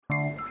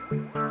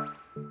This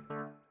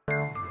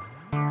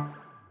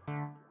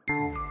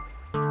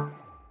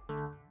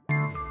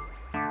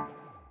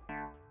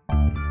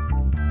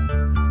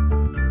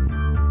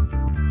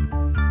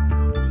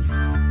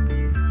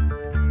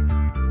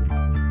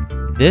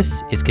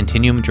is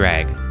Continuum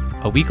Drag,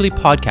 a weekly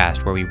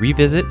podcast where we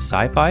revisit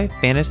sci-fi,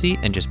 fantasy,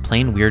 and just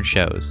plain weird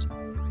shows.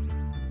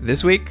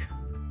 This week,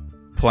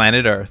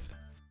 Planet Earth.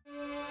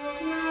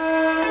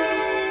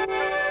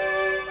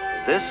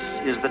 This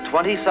is the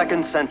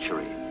 22nd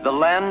century, the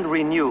land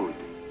renewed,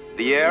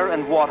 the air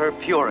and water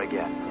pure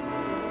again.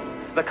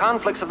 The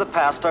conflicts of the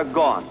past are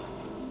gone.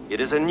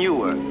 It is a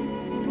new Earth,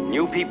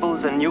 new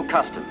peoples and new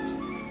customs.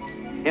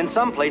 In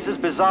some places,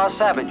 bizarre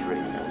savagery.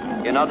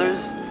 In others,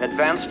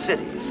 advanced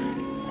cities.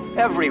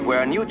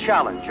 Everywhere, new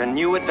challenge and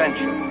new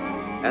adventure.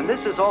 And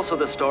this is also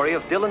the story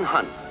of Dylan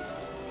Hunt,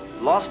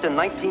 lost in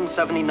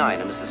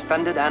 1979 in a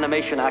suspended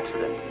animation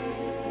accident.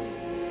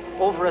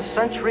 Over a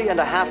century and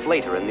a half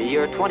later, in the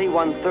year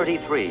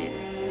 2133,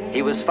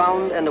 he was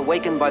found and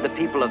awakened by the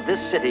people of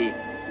this city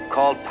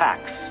called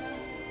Pax,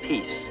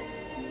 peace.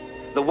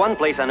 The one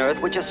place on Earth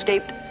which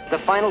escaped the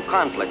final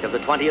conflict of the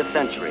 20th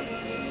century.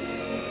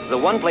 The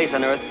one place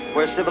on Earth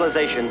where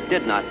civilization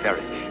did not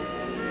perish.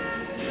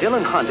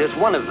 Dylan Hunt is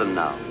one of them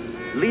now,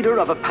 leader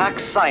of a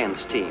Pax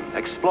science team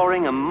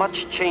exploring a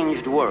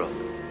much-changed world.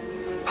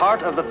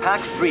 Part of the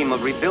Pax dream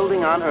of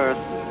rebuilding on Earth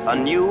a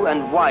new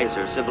and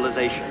wiser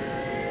civilization.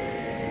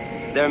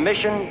 Their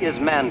mission is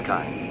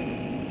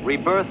mankind,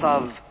 rebirth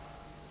of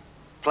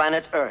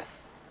planet Earth.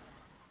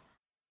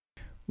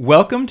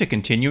 Welcome to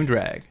Continuum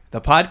Drag,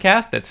 the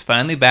podcast that's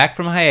finally back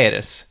from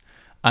hiatus.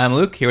 I'm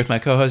Luke, here with my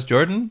co-host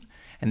Jordan,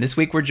 and this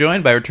week we're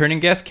joined by returning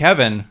guest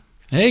Kevin.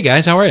 Hey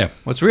guys, how are you?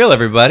 What's real,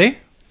 everybody?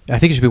 I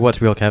think it should be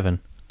What's Real, Kevin.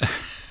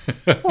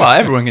 Well,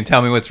 everyone can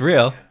tell me what's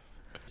real.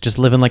 Just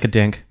living like a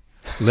dink.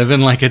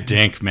 Living like a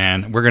dink,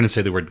 man. We're going to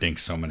say the word dink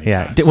so many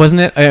times. Wasn't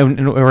it?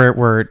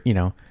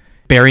 We're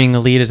burying a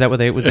lead. Is that what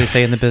they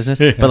say in the business?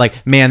 Yeah. But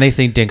like, man, they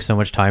say dink so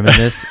much time in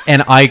this,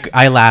 and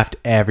I laughed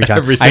every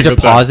time. I had to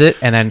pause it,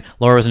 and then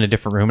Laura was in a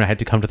different room, and I had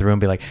to come to the room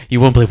and be like, "You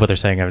won't believe what they're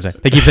saying every time.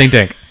 They keep saying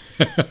dink."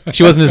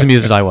 She wasn't as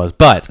amused as I was,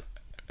 but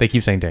they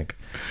keep saying dink.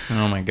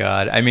 Oh my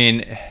god! I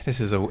mean, this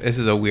is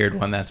a weird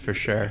one, that's for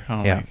sure.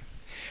 Oh yeah.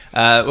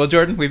 Well,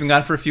 Jordan, we've been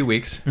gone for a few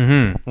weeks.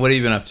 Mm-hmm. What have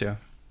you been up to?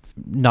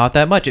 Not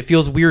that much. It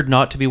feels weird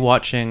not to be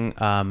watching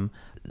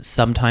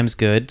sometimes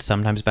good,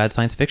 sometimes bad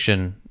science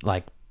fiction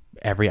like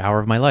every hour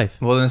of my life.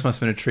 Well, this must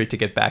have been a treat to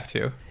get back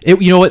to.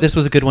 You know what? This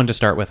was a good one to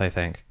start with, I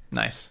think.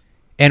 Nice.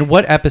 And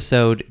what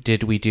episode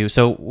did we do?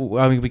 So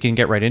I mean, we can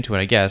get right into it,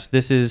 I guess.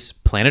 This is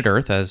Planet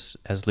Earth,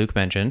 as Luke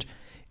mentioned,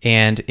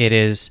 and it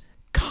is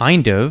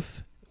kind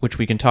of, which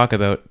we can talk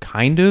about,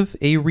 kind of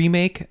a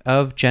remake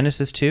of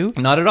Genesis 2.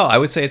 Not at all. I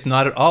would say it's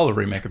not at all a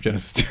remake of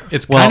Genesis 2.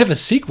 It's kind of a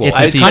sequel.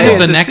 It's kind of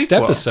the a next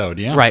sequel. episode,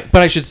 yeah. Right.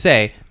 But I should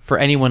say, for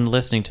anyone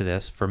listening to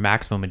this, for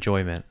maximum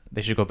enjoyment,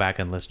 they should go back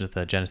and listen to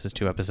the Genesis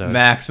 2 episode.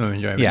 Maximum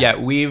enjoyment. Yeah. Yeah,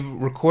 we've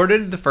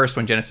recorded the first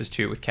one, Genesis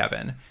 2, with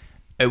Kevin.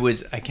 It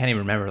was, I can't even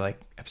remember, like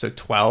episode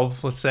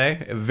 12, let's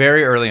say,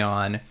 very early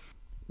on.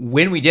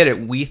 When we did it,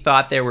 we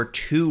thought there were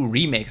two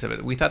remakes of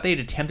it. We thought they'd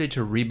attempted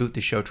to reboot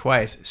the show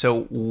twice.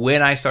 So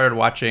when I started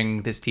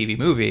watching this TV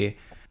movie,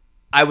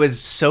 I was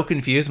so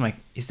confused. I'm like,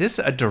 is this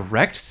a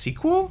direct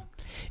sequel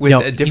with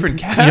a different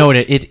cast? You know what?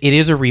 It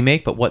is a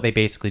remake, but what they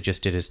basically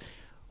just did is,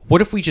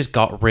 what if we just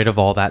got rid of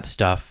all that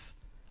stuff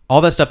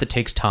that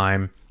takes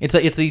time? It's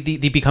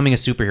the becoming a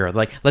superhero.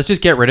 Like, let's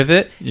just get rid of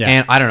it,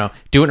 and I don't know,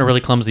 do it in a really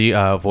clumsy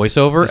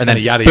voiceover, it's and then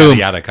yada boom,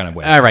 yada kind of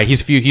way. All right,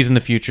 he's in the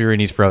future and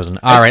he's frozen.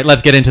 All right,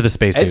 let's get into the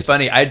spacesuits. It's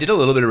funny. I did a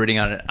little bit of reading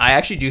on it. I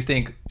actually do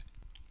think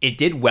it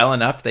did well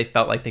enough. They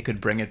felt like they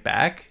could bring it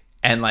back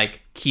and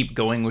like keep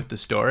going with the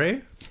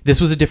story. This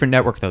was a different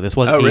network, though. This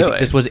was really?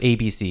 This was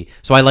ABC.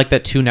 So I like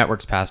that two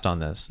networks passed on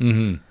this.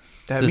 Mm-hmm.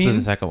 That so this was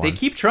the second one. They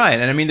keep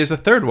trying. And I mean, there's a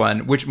third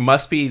one, which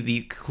must be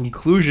the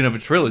conclusion of a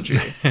trilogy.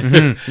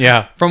 Mm-hmm.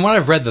 Yeah. From what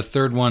I've read, the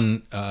third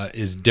one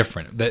is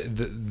different.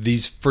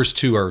 These first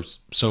two are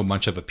so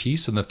much of a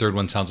piece, and the third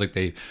one sounds like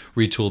they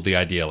retooled the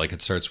idea. Like,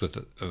 it starts with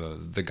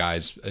the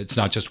guys. It's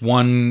not just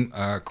one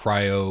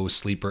cryo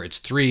sleeper. It's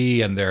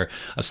three, and they're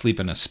asleep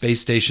in a space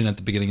station at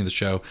the beginning of the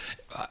show.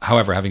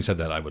 However, having said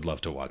that, I would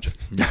love to watch it.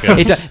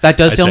 That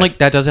does sound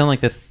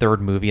like the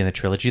third movie in the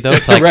trilogy, though.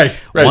 It's like right.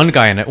 one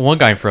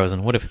guy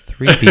frozen. What if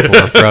three people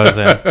were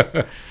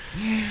frozen?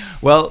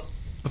 Well,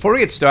 before we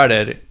get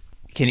started,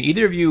 can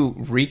either of you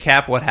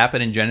recap what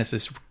happened in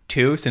Genesis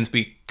 2, since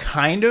we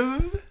kind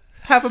of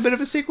have a bit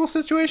of a sequel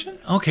situation?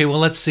 Okay, well,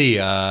 let's see.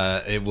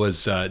 It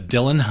was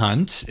Dylan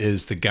Hunt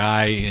is the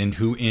guy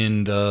who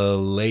in the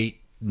late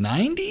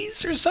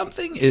 90s or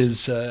something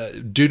is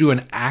due to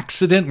an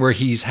accident where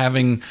he's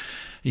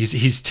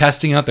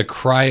testing out the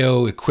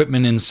cryo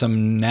equipment in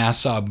some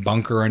NASA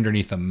bunker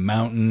underneath a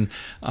mountain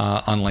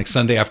on like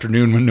Sunday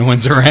afternoon when no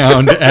one's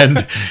around,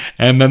 and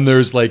then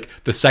there's like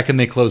the second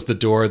they close the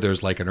door,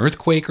 there's like an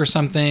earthquake or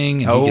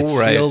something, and he gets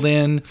sealed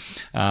in,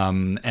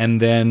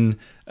 and then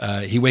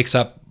he wakes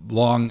up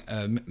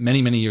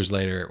many years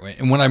later,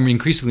 and what I'm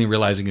increasingly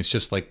realizing is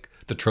just like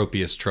the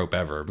tropiest trope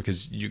ever,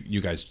 because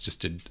you guys just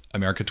did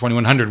America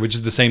 2100, which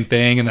is the same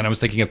thing, and then I was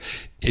thinking of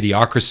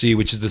Idiocracy,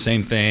 which is the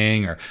same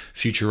thing, or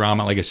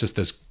Futurama. Like, it's just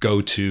this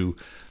go-to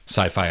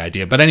sci-fi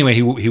idea. But anyway,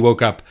 he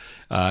woke up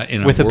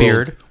in with a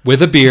beard,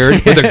 with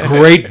a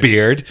great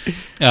beard,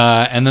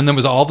 and then there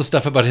was all the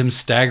stuff about him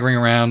staggering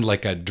around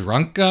like a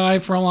drunk guy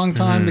for a long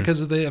time because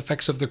of the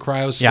effects of the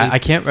cryo sleep. Yeah,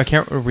 I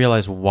can't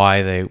realize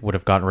why they would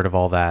have gotten rid of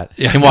all that.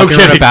 Yeah, him walking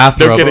around a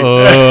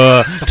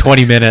bathrobe,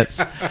 20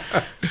 minutes.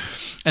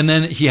 And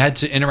then he had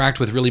to interact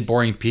with really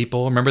boring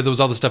people. Remember, there was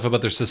all the stuff about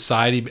their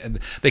society.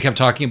 They kept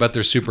talking about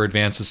their super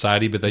advanced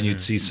society, but then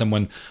you'd see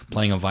someone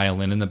playing a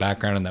violin in the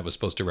background, and that was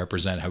supposed to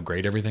represent how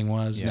great everything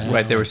was. Yeah. Now.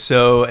 Right, they were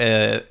so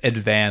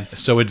advanced.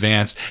 So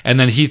advanced. And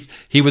then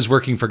he was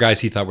working for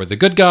guys he thought were the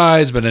good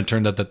guys, but it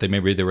turned out that they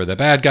were the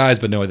bad guys,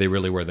 but no, they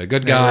really were the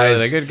good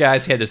guys. The good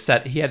guys. He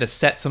had to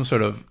set some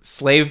sort of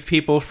slave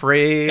people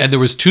free. And there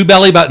was 2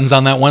 belly buttons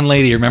on that one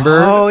lady,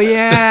 remember? Oh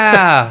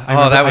yeah.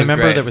 I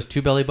remember great. there was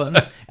 2 belly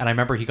buttons, and I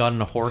remember he got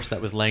on a horse that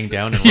was laying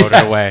down and rode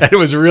it away. It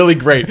was really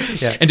great.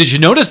 Yeah. And did you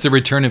notice the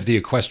return of the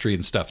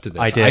equestrian stuff to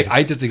this? I did.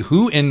 I did think,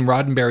 who in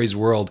Roddenberry's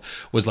world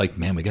was like,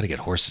 man, we got to get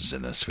horses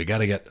in this. We got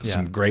to get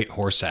some great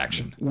horse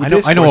action.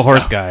 I know a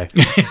horse guy.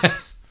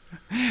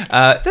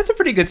 That's a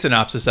pretty good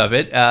synopsis of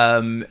it,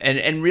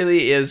 and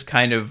really is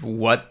kind of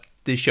what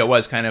the show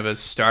was, kind of a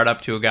startup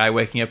to a guy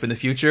waking up in the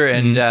future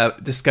and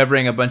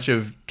discovering a bunch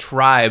of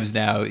tribes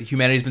now.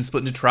 Humanity's been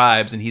split into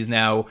tribes, and he's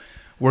now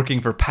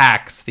working for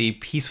PAX, the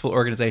peaceful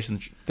organization,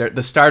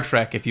 the Star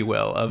Trek, if you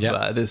will, of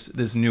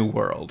this new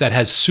world. That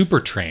has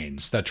super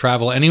trains that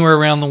travel anywhere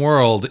around the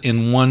world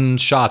in one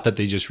shot that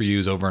they just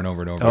reuse over and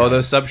over and over. Oh,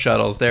 those sub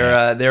shuttles.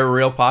 They're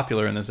real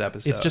popular in this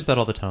episode. It's just that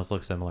all the tunnels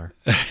look similar.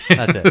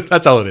 That's it.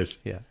 That's all it is.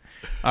 Yeah.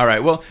 All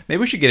right. Well,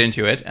 maybe we should get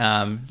into it.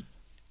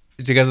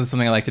 Because it's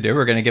something I like to do.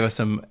 We're going to give us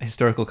some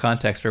historical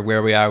context for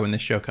where we are when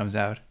this show comes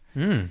out.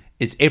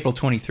 It's April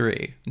 23,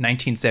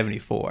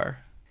 1974.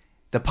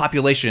 The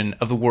population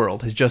of the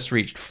world has just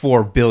reached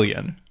 4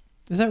 billion.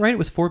 Is that right? It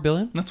was 4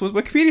 billion? That's what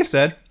Wikipedia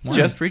said. Wow.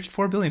 Just reached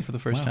 4 billion for the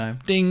first time.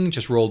 Ding,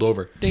 just rolled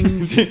over.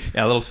 Ding. Yeah,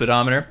 a little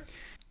speedometer.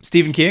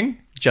 Stephen King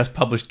just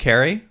published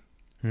Carrie.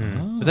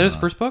 Was that his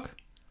first book?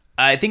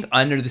 I think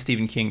under the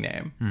Stephen King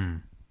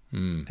name.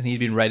 I think he'd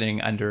been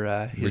writing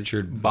under his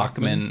Richard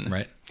Bachman.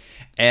 Right.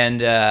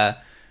 And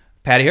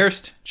Patty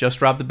Hearst just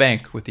robbed the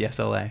bank with the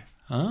SLA.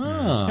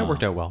 Oh. It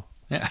worked out well.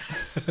 Yeah.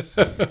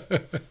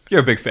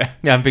 You're a big fan.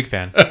 Yeah, I'm a big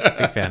fan.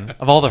 Big fan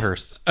of all the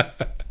Hearsts.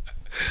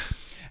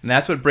 And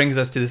that's what brings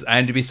us to this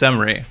IMDb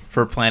summary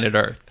for Planet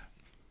Earth.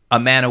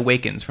 A man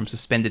awakens from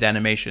suspended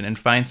animation and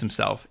finds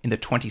himself in the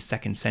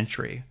 22nd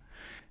century,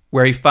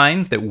 where he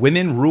finds that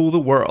women rule the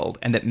world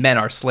and that men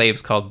are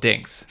slaves called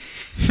dinks.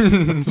 We're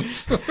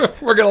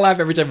going to laugh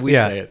every time we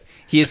say it.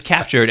 He is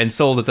captured and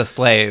sold as a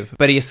slave,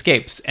 but he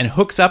escapes and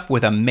hooks up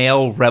with a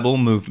male rebel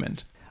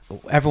movement.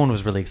 Everyone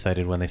was really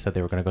excited when they said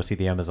they were going to go see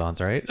the Amazons,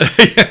 right?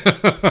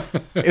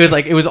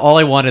 It was all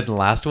I wanted in the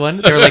last one.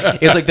 They were like,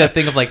 it was like that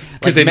thing of like,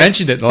 because they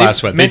mentioned it in the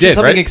last one. They did,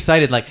 something right?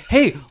 Excited, like,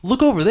 hey,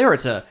 look over there.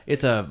 It's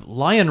a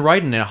lion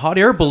riding in a hot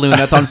air balloon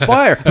that's on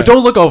fire. But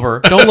don't look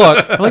over. Don't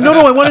look. I'm like, no,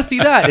 I want to see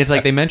that. It's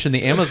like they mentioned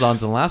the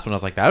Amazons in the last one. I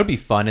was like, that would be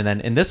fun. And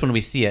then in this one, we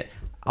see it.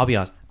 I'll be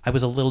honest, I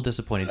was a little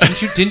disappointed.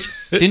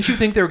 Didn't you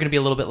think they were going to be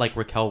a little bit like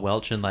Raquel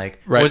Welch and like,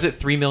 right. was it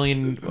 3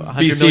 million,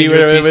 100 BC, million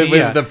years BC?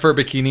 With the fur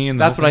bikini and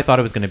that's what I thought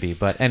it was going to be.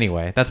 But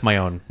anyway, that's my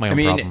own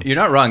problem. You're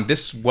not wrong.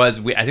 This was,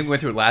 I think we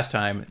went through it last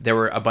time. There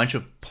were a bunch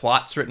of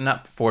plots written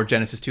up for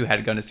Genesis 2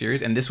 had gone to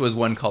series, and this was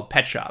one called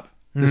Pet Shop.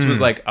 This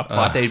was like a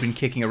plot they'd been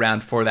kicking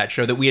around for that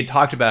show that we had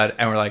talked about,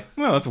 and we're like,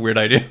 well, that's a weird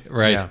idea.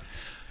 Right. Yeah.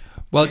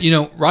 Well,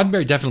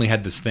 Roddenberry definitely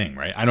had this thing,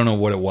 right? I don't know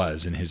what it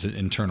was in his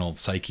internal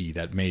psyche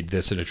that made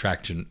this an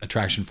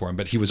attraction for him,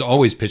 but he was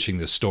always pitching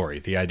this story,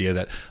 the idea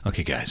that,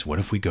 okay, guys, what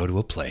if we go to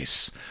a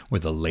place where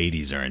the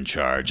ladies are in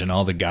charge and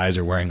all the guys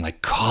are wearing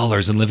like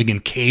collars and living in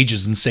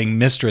cages and saying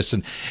mistress?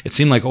 And it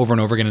seemed like over and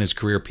over again in his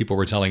career, people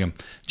were telling him,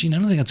 gee, I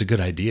don't think that's a good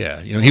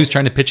idea. He was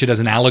trying to pitch it as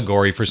an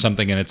allegory for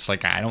something, and it's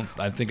like, I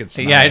think it's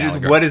not an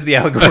allegory. What is the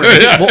allegory?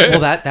 well,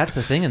 that's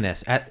the thing in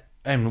this,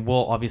 and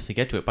we'll obviously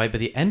get to it. But by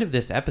the end of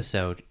this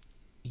episode,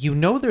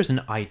 there's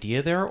an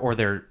idea there, or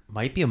there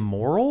might be a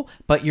moral,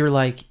 but you're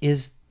like,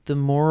 is the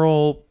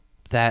moral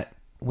that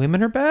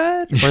women are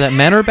bad, or that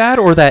men are bad,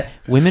 or that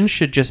women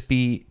should just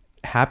be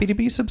happy to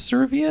be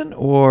subservient,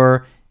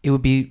 or it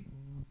would be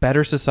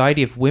better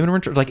society if women were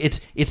in charge? Like,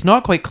 it's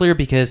not quite clear,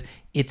 because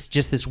it's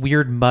just this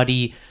weird,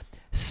 muddy,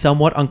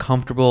 somewhat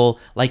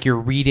uncomfortable, like you're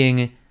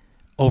reading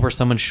over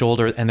someone's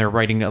shoulder and they're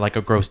writing like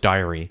a gross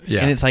diary.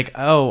 Yeah. And it's like,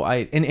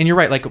 and you're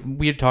right, like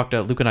we had talked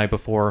to Luke and I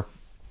before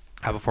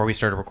we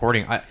started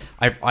recording,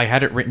 I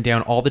had it written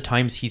down all the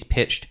times he's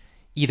pitched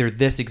either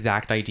this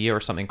exact idea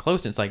or something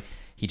close. And it's like,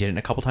 he did it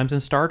a couple times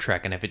in Star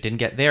Trek, and if it didn't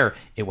get there,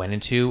 it went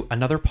into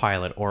another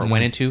pilot, or it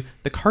went into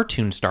the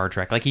cartoon Star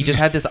Trek. Like, he just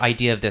had this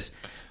idea of this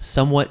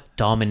somewhat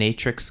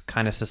dominatrix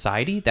kind of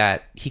society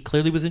that he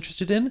clearly was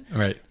interested in.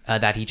 Right.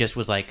 That he just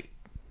was like,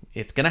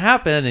 it's gonna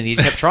happen, and he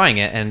kept trying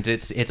it, and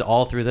it's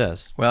all through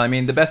this. Well, I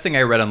mean, the best thing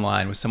I read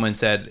online was someone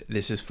said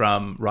this is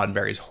from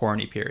Roddenberry's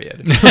horny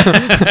period.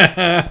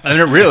 I mean,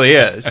 it really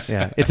is.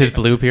 Yeah, it's his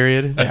blue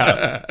period.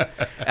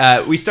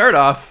 Yeah. We start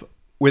off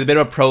with a bit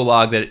of a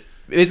prologue that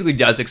basically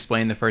does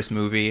explain the first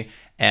movie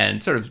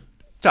and sort of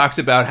talks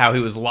about how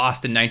he was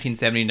lost in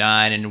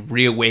 1979 and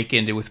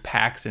reawakened with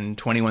Pax in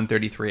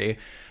 2133.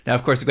 Now,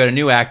 of course, we've got a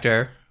new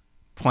actor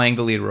playing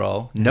the lead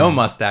role. No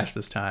mustache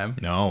this time.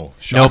 No,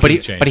 but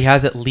he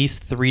has at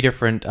least 3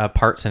 different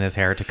parts in his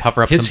hair to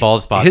cover up some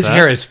bald spots. His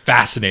hair is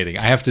fascinating.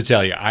 I have to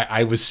tell you,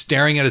 I was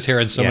staring at his hair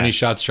in so many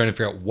shots trying to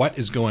figure out what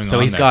is going on. So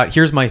he's got.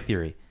 Here's my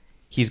theory.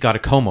 He's got a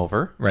comb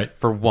over, right,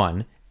 for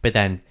one, but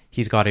then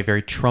he's got a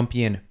very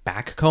Trumpian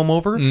back comb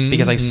over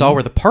because I saw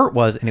where the part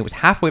was and it was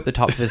halfway up the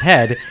top of his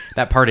head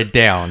that parted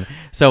down.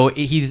 So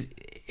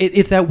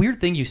it's that weird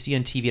thing you see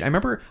on TV. I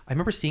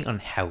remember seeing on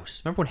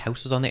House. Remember when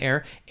House was on the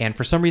air? And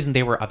for some reason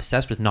they were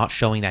obsessed with not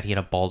showing that he had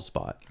a bald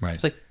spot. Right.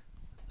 It's like,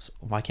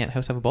 why can't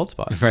House have a bald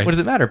spot? Right. What does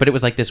it matter? But it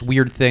was like this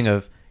weird thing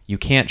of you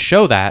can't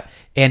show that.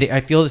 And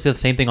I feel it's the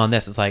same thing on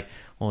this. It's like,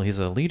 well, he's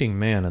a leading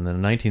man in the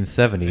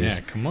 1970s. Yeah,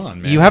 come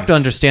on, man. You have to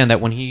understand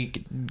that when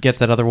he gets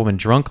that other woman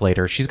drunk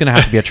later, she's going to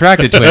have to be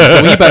attracted to him.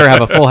 So he better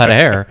have a full head of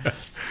hair.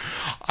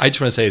 I just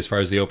want to say, as far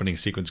as the opening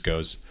sequence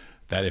goes,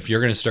 that if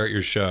you're going to start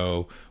your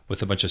show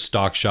with a bunch of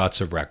stock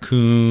shots of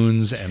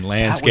raccoons and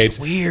landscapes,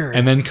 that was weird,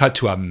 and then cut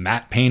to a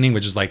matte painting,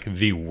 which is like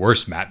the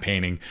worst matte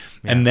painting,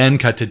 and then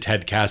cut to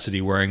Ted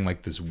Cassidy wearing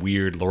like this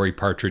weird Lori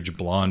Partridge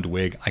blonde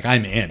wig, like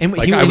I'm in. And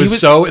like I was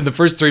so in the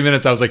first 3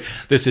 minutes, I was like,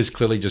 this is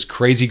clearly just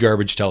crazy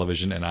garbage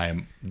television, and I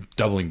am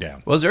doubling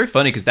down. Well, it's very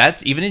funny because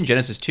that's even in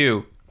Genesis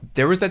 2.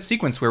 There was that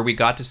sequence where we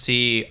got to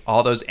see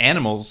all those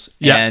animals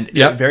and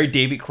very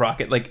Davy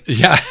Crockett. Like,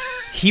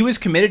 he was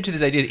committed to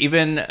this idea.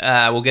 Even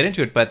we'll get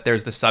into it, but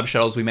there's the sub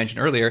shuttles we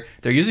mentioned earlier.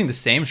 They're using the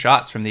same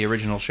shots from the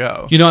original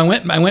show. You know,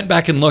 I went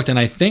back and looked, and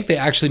I think they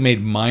actually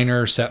made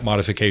minor set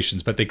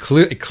modifications, but it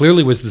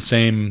clearly was the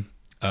same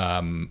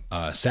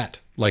set.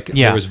 Like,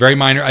 there was very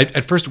minor.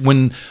 At first,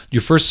 when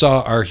you first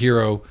saw our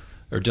hero,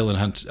 or Dylan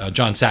Hunt,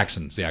 John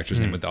Saxon's the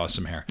actor's name with the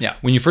awesome hair. Yeah.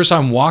 When you first saw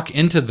him walk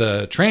into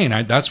the train,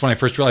 that's when I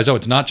first realized,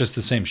 it's not just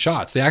the same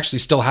shots. They actually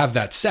still have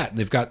that set.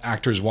 They've got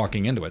actors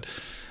walking into it.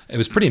 It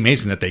was pretty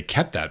amazing that they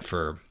kept that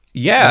for...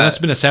 Yeah. There must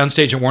have been a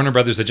soundstage at Warner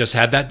Brothers that just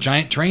had that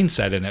giant train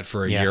set in it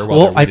for a year.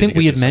 Well, I think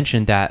we had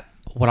mentioned that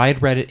what I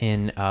had read it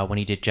in when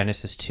he did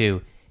Genesis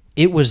 2,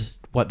 it was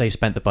what they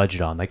spent the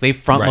budget on. Like, they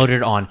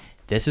front-loaded on,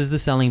 this is the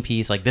selling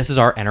piece, like, this is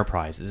our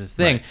enterprise, this is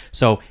this thing. Right.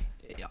 So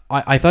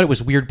I thought it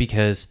was weird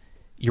because...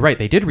 You're right.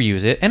 They did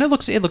reuse it, and it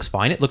looks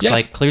fine. It looks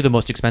like clearly the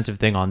most expensive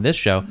thing on this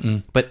show,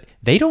 but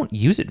they don't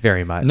use it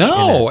very much.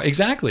 No,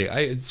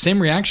 exactly. Same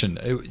reaction.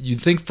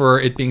 You'd think for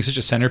it being such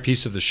a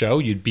centerpiece of the show,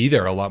 you'd be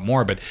there a lot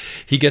more, but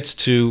he gets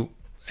to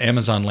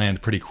Amazon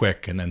land pretty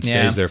quick and then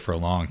stays there for a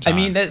long time. I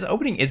mean, this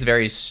opening is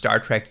very Star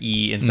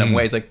Trek-y in some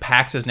ways. Like,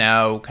 Pax is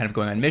now kind of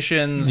going on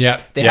missions. Yeah,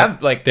 they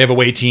have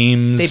away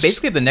teams. They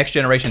basically have the Next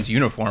Generation's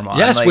uniform on.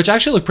 Yes, which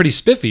actually looked pretty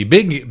spiffy.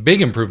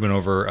 Big improvement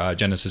over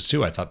Genesis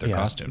 2. I thought their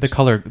costumes. The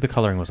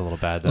coloring was a little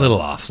bad, though. A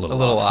little off. Little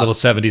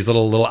 70s,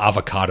 little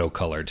avocado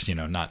colored. You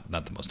know, not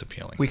the most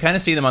appealing. We kind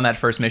of see them on that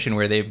first mission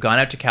where they've gone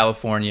out to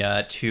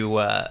California to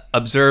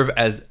observe.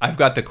 As I've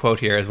got the quote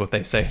here, is what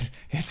they say.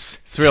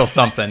 It's real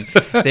something.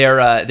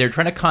 They're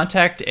trying to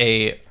contact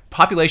a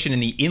population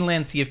in the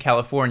inland sea of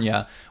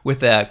California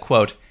with a,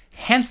 quote,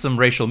 handsome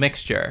racial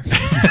mixture.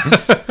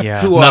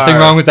 Nothing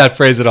wrong with that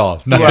phrase at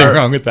all. Nothing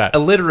wrong with that.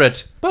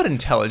 Illiterate but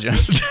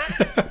intelligent.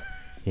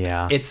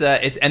 It's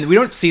and we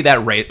don't see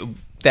that rate.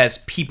 That's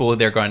people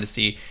they're going to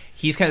see.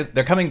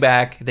 They're coming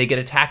back. They get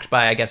attacked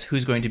by, I guess,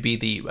 who's going to be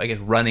the,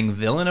 running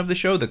villain of the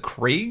show, the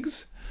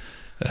Kriegs.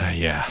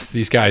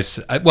 These guys.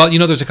 Well,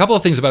 there's a couple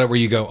of things about it where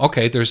you go,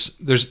 okay, there's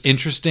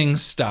interesting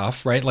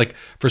stuff, right? Like,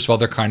 first of all,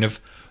 they're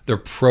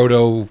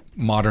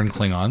proto-modern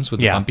Klingons with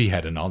the bumpy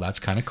head and all. That's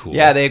kind of cool.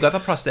 Yeah, they got the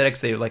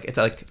prosthetics. It's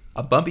like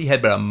a bumpy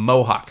head, but a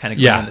mohawk kind of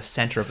going in the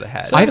center of the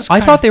head. So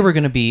I thought they were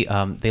going to be.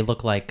 They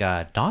look like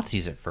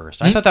Nazis at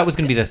first. I thought that was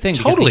going to be the thing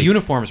because the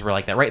uniforms were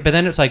like that, right? But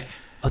then it's like,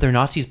 oh, they're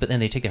Nazis, but then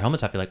they take their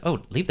helmets off. You're like, oh,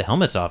 leave the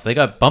helmets off. They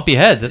got bumpy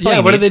heads. That's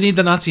what do they need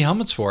the Nazi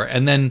helmets for?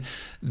 And then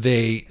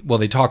they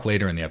talk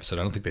later in the episode.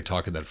 I don't think they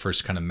talk in that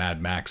first kind of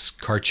Mad Max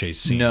car chase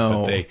scene.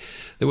 No.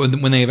 But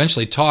when they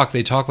eventually talk,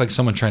 they talk like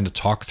someone trying to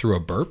talk through a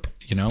burp.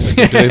 Like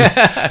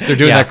they're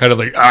doing that kind of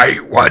like, I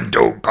want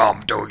to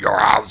come to your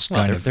house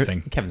kind of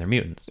thing. Kevin, they're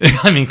mutants.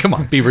 I mean, come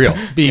on, be real.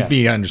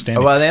 Be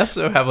understanding. Well, they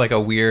also have like a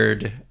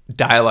weird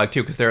dialogue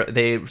too, because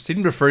they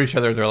seem to refer to each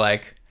other. They're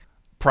like,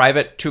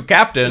 private to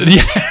captain.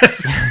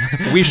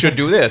 We should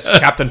do this.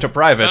 Captain to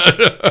private.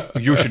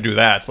 You should do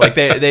that. Like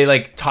they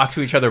like talk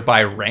to each other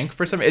by rank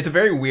for some. It's a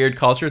very weird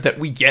culture that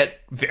we get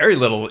very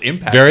little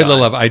impact. Very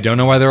little of. I don't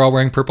know why they're all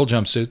wearing purple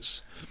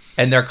jumpsuits.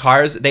 And their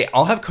cars, they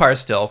all have cars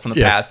still from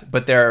the past,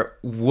 but they're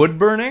wood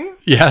burning.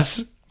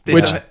 Yes.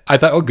 Which I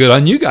thought, good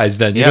on you guys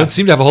then. You don't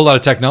seem to have a whole lot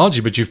of technology,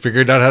 but you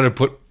figured out how to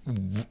put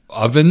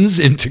ovens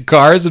into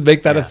cars and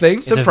make that a thing.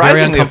 It's a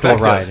very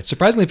uncomfortable ride.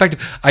 Surprisingly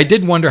effective. I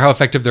did wonder how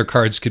effective their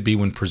cards could be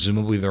when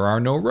presumably there are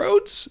no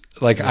roads.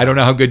 Like, I don't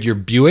know how good your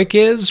Buick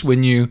is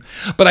when you...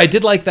 But I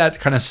did like that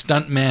kind of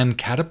stuntman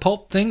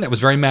catapult thing that was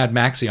very Mad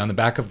Maxy on the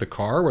back of the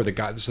car, where the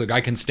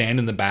guy can stand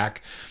in the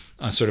back,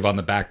 sort of on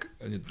the back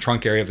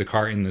trunk area of the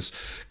car in this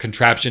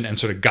contraption and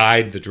sort of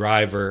guide the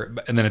driver.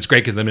 And then it's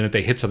great because the minute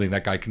they hit something,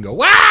 that guy can go,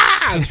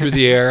 wah, through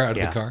the air out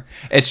of the car.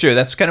 It's true.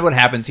 That's kind of what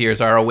happens here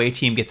is our away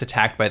team gets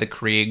attacked by the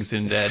Kriegs,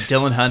 and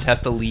Dylan Hunt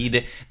has to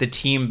lead the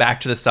team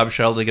back to the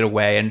subshuttle to get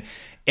away. And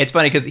it's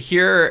funny because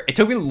here, it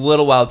took me a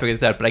little while to figure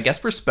this out, but I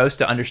guess we're supposed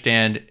to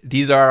understand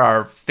these are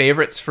our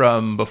favorites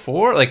from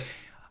before. Like,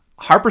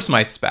 Harper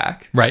Smythe's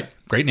back. Right.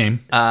 Great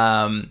name.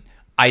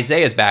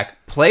 Isaiah's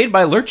back, played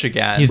by Lurch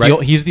again.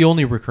 He's the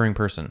only recurring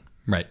person.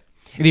 Right.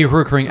 The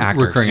recurring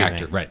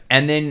actor. Right.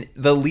 And then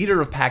the leader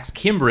of PAX,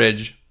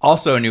 Kimbridge,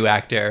 also a new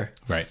actor.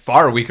 Right.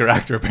 Far weaker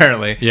actor,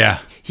 apparently. Yeah.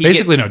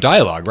 Basically no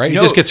dialogue, right? He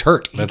just gets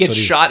hurt. He gets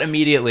shot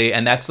immediately,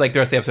 and that's like the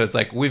rest of the episode. It's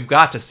like, we've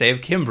got to save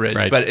Kimbridge.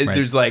 Right, but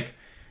there's like,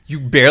 you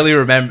barely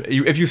remember.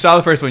 If you saw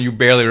the first one, you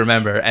barely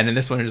remember. And in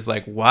this one, it's just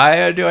like,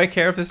 why do I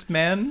care if this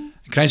man...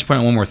 Can I just point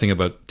out one more thing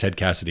about Ted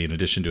Cassidy in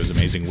addition to his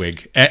amazing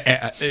wig?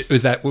 It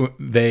was that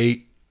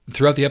they...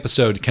 throughout the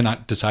episode,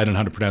 cannot decide on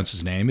how to pronounce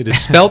his name. It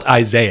is spelled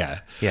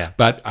Isaiah. Yeah.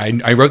 But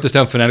I wrote this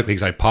down phonetically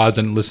because I paused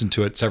and listened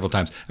to it several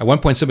times. At one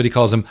point, somebody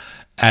calls him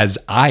as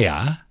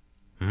Aya.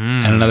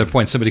 And another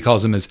point, somebody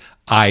calls him as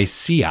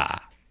Isaiah.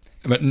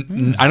 But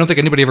I don't think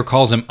anybody ever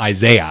calls him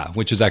Isaiah,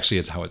 which is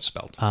actually how it's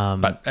spelled.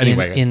 But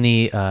anyway. In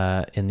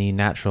the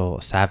Natural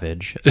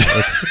Savage,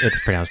 it's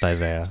pronounced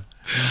Isaiah.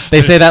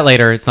 They say that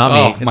later. It's not me.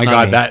 Oh it's my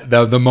not God!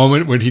 me. The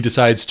moment when he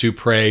decides to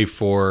pray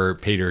for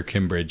Peter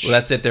Kimbridge. Well,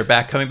 that's it. They're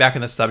coming back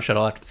in the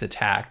subshuttle after this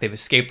attack. They've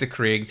escaped the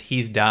Kriegs.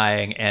 He's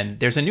dying, and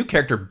there's a new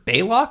character,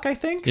 Baylock, I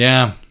think.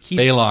 Yeah,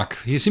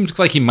 Baylock. He seems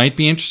like he might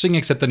be interesting,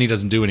 except then he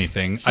doesn't do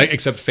anything,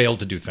 except fail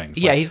to do things.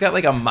 Yeah, he's got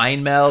like a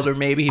mind meld, or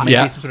maybe he might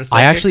be some sort of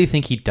psychic. I actually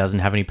think he doesn't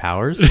have any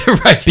powers.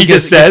 Right. He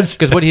just says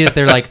because what he is,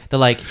 they're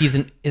like he's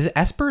an is it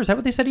Esper? Is that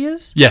what they said he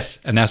is? Yes,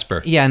 an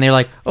Esper. Yeah, and they're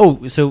like,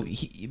 oh, so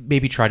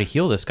maybe try to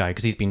heal this guy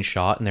because he's being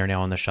shot, and they're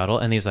now on the shuttle,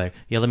 and he's like,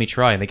 yeah, let me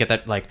try, and they get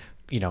that like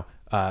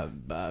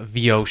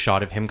VO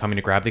shot of him coming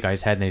to grab the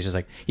guy's head, and he's just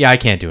like, yeah, I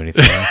can't do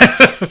anything.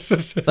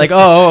 Like,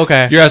 oh,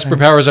 okay. Your Esper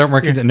powers aren't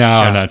working.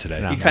 No, not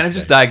today. He kind of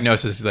just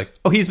diagnoses. He's like,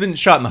 oh, he's been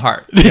shot in the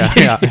heart. Yeah.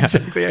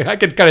 Exactly. I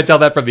could kind of tell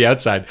that from the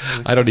outside.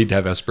 I don't need to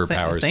have Esper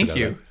powers. Thank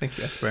you,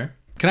 Esper.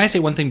 Can I say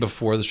one thing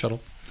before the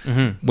shuttle?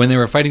 Mm-hmm. When they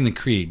were fighting the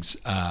Kriegs,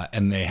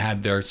 and they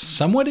had their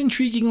somewhat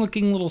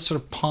intriguing-looking little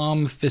sort of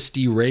palm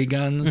fisty ray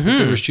guns that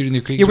they were shooting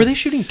the Kriegs. Yeah, were with. they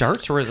shooting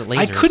darts or is it lasers?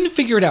 I couldn't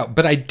figure it out,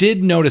 but I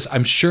did notice.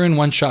 I'm sure in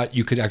one shot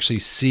you could actually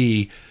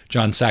see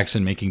John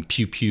Saxon making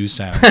pew pew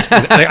sounds.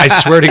 I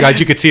swear to God,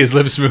 you could see his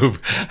lips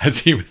move as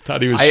he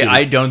thought he was shooting.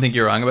 I don't think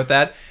you're wrong about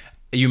that.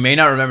 You may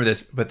not remember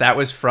this, but that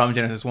was from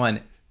Genesis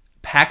 1.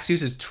 PAX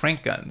uses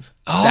trank guns.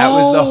 That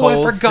was the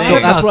whole I forgot thing. So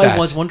that's what that. I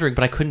was wondering,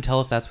 but I couldn't tell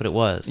if that's what it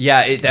was.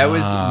 Yeah, that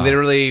was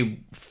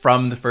literally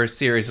from the first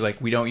series. Like,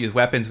 we don't use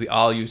weapons, we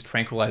all use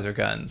tranquilizer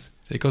guns.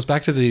 It goes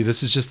back to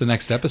this is just the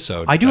next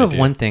episode. I do have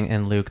one thing,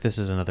 and Luke, this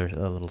is a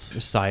little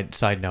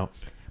side note.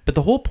 But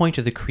the whole point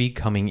of the Krieg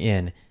coming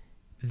in,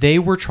 they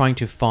were trying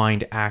to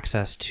find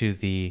access to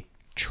the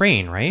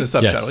train, right? The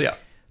subshuttle, yeah.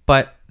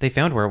 But they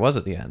found where it was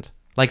at the end.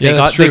 Like they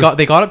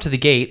got up to the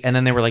gate, and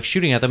then they were like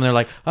shooting at them. And they're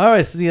like, "All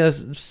right,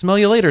 smell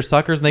you later,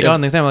 suckers." And they got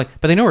on the thing. I'm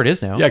like, but they know where it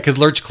is now. Yeah, because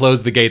Lurch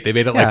closed the gate. They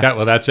made it like that.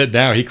 Well, that's it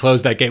now. He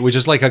closed that gate, which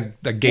is like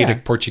a gate a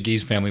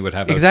Portuguese family would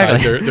have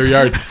outside their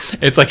yard.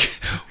 It's like,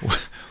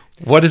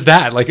 what is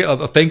that? Like,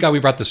 thank God we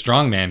brought the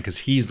strong man because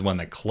he's the one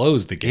that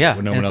closed the gate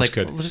when no one else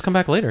could. We'll just come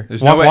back later.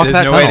 There's no way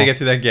to get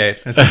through that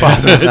gate. It's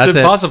impossible. It's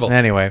impossible.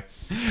 Anyway.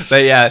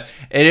 But yeah,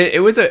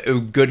 it was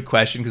a good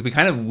question because we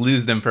kind of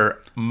lose them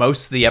for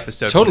most of the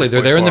episode. Totally.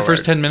 They're there in the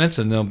first 10 minutes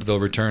and they'll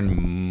return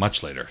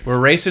much later. We're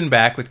racing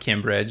back with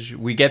Kimbridge.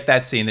 We get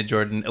that scene that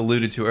Jordan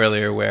alluded to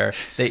earlier where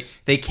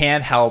they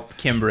can't help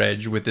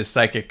Kimbridge with this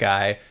psychic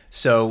guy.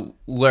 So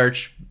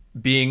Lurch,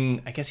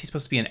 being, I guess he's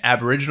supposed to be an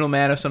Aboriginal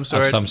man of some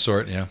sort. Of some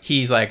sort, yeah.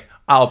 He's like,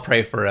 I'll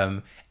pray for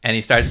him. And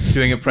he starts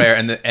doing a prayer,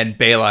 and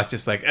Baylock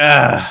just like,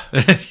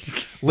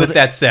 let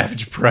that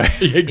savage pray.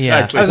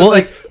 Exactly. I was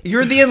like,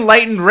 you're the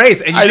enlightened race,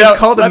 and you just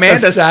called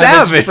Amanda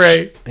savage.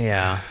 Pray.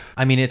 Yeah.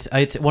 I mean, it's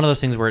one of those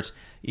things where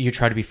you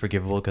try to be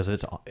forgivable because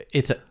it's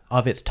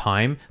of its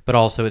time, but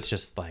also it's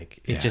just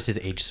like it just is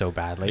aged so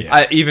badly.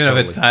 Yeah, even of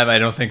its time, I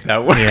don't think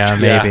that works. Yeah,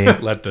 maybe.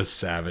 Let the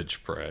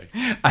savage pray.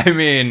 I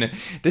mean,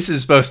 this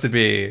is supposed to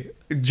be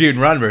Gene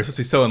Roddenberry, supposed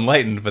to be so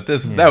enlightened, but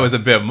that was a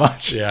bit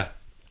much. Yeah.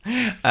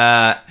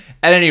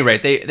 At any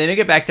rate, they make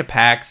it back to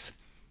PAX.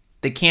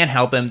 They can't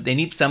help him. They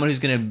need someone who's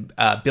going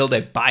to build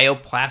a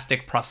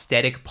bioplastic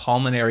prosthetic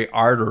pulmonary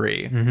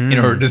artery in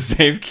order to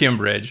save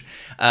Kimbridge.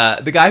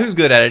 The guy who's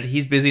good at it,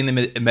 he's busy in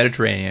the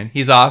Mediterranean.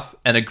 He's off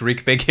on a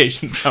Greek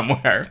vacation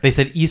somewhere. They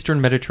said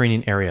Eastern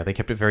Mediterranean area. They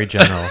kept it very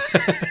general.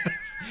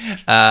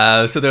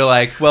 So they're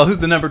like, well, who's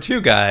the number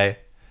 2 guy?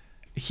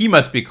 He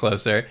must be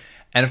closer.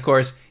 And of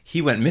course,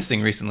 he went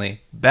missing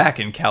recently back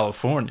in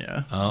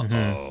California.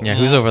 Yeah,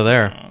 who's over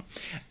there?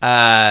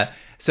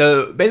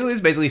 So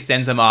basically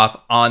sends them off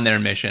on their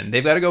mission.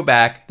 They've got to go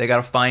back. They got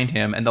to find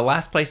him. And the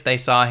last place they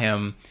saw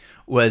him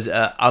was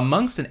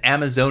amongst an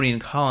Amazonian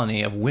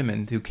colony of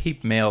women who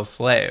keep male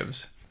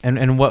slaves.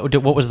 And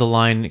what was the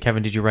line,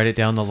 Kevin? Did you write it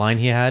down? The line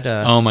he had?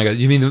 Oh my God!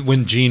 You mean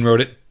when Gene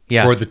wrote it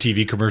Yeah. for the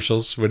TV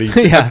commercials? When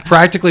he Yeah.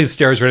 practically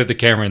stares right at the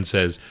camera and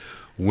says,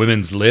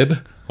 "Women's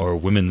lib or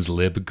women's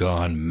lib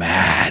gone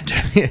mad."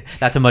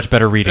 That's a much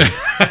better reading.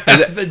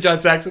 Than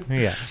John Saxon.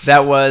 Yeah.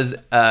 That was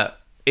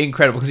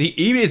incredible because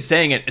he is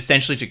saying it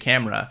essentially to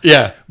camera.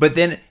 Yeah. But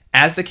then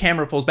as the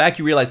camera pulls back,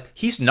 you realize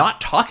he's not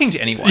talking to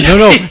anyone.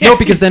 No,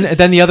 because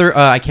then the other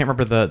I can't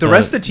remember The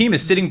rest of the team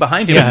is sitting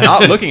behind him and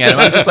not looking at him.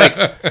 I'm just like,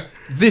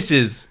 this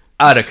is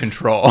out of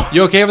control.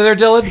 You okay over there,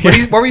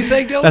 Dylan? What were you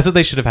saying, Dylan? That's what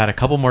they should have had. A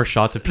couple more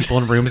shots of people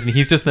in rooms, and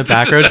he's just in the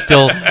background,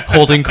 still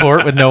holding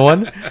court with no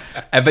one.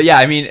 But yeah,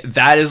 I mean,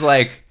 that is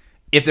like,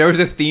 if there was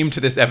a theme to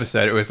this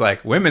episode, it was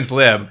like women's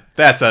lib.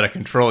 That's out of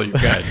control, you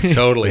guys.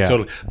 Totally, Yeah.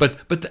 totally.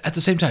 But at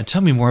the same time,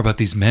 tell me more about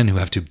these men who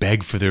have to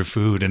beg for their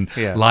food and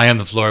lie on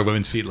the floor at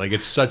women's feet. Like,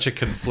 it's such a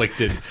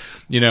conflicted,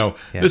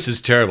 this is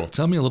terrible.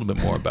 Tell me a little bit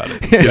more about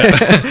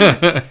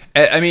it.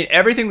 I mean,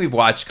 everything we've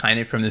watched kind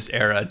of from this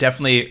era,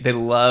 definitely they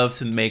love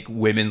to make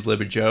women's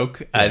lib a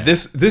joke.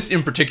 This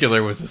in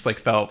particular was just like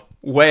felt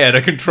way out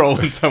of control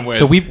in some ways.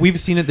 So we've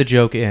seen it, the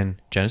joke in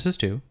Genesis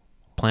 2,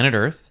 Planet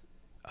Earth,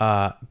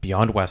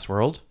 Beyond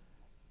Westworld,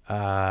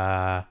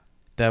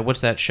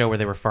 what's that show where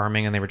they were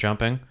farming and they were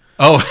jumping?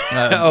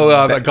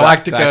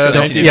 Galactica.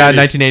 1980. Yeah,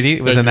 1980.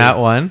 It was in that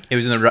one. It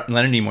was in the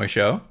Leonard Nimoy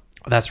show.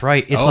 That's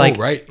right. It's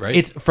right.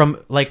 It's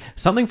from like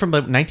something from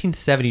about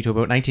 1970 to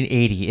about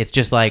 1980. It's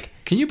just like,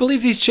 Can you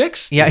believe these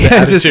chicks? yeah, It's the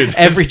yeah, just attitude.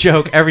 every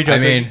joke. I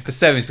mean, the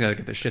 70s gonna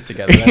get their shit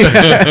together.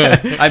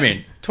 I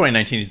mean,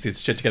 2019 needs to get its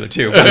shit together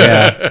too.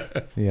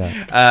 But,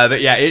 yeah.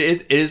 but yeah,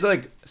 it is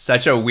like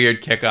such a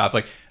weird kickoff.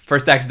 Like,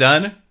 first act's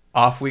done,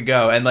 off we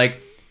go, and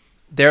like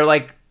they're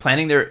like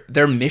planning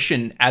their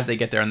mission as they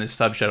get there on this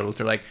sub shuttles.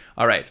 They're like,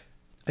 all right,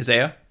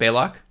 Isaiah,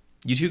 Baylock,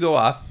 you two go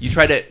off. You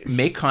try to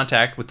make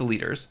contact with the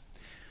leaders.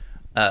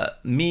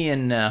 Me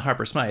and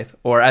Harper Smythe,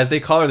 or as they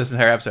call her this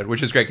entire episode,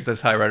 which is great because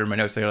that's how I wrote it in my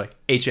notes. They're like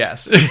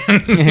HS.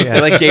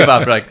 They like gave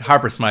up. They're like,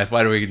 Harper Smythe.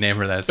 Why do we name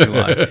her that? It's too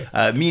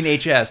long. Me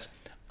and HS.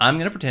 I'm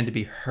gonna pretend to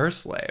be her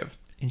slave,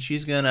 and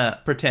she's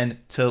gonna pretend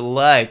to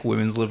like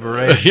women's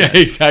liberation. Yeah,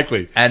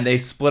 exactly. And they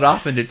split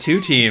off into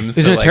two teams.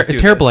 Isn't it a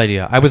terrible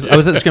idea? I was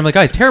at the screen like,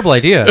 guys, terrible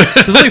idea.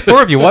 There's only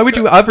 4 of you. Why would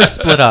you ever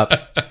split up?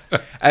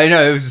 I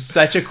know, it was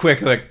such a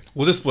quick like,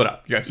 we'll just split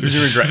up. You guys, you're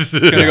doing great.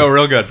 It's gonna go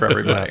real good for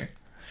everybody.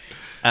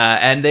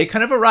 And they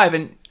kind of arrive,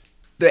 and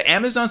the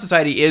Amazon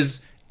society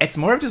it's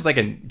more of just like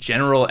a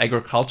general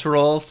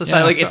agricultural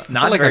society. Like, it's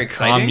not like very a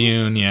exciting.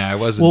 commune. Yeah, I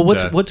wasn't.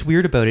 Well, what's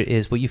weird about it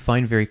is what you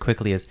find very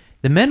quickly is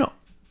the men.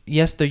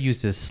 Yes, they're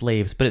used as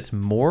slaves, but it's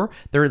more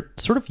they're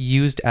sort of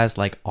used as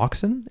like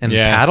oxen and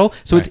cattle.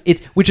 So right.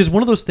 it's which is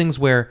one of those things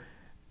where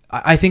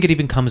I think it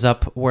even comes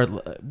up where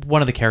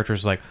one of the characters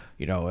is like,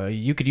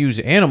 you could use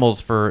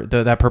animals for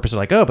that purpose. Of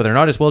like, oh, but they're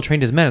not as well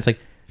trained as men. It's like,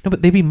 no,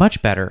 but they'd be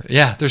much better.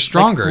 Yeah, they're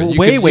stronger. Like,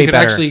 you way could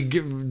better. Actually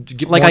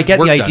get Like, more I get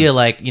work the done. idea,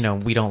 like,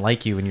 we don't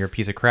like you and you're a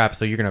piece of crap,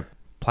 so you're gonna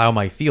plow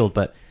my field.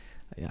 But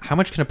how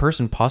much can a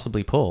person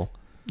possibly pull?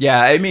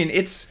 Yeah, I mean,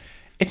 it's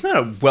not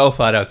a well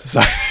thought out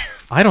society.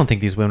 I don't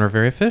think these women are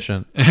very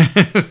efficient.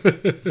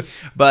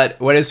 But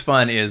what is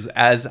fun is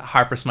as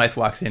Harper Smythe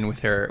walks in with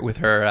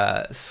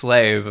her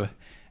slave,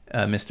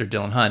 Mr.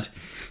 Dylan Hunt,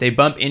 they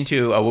bump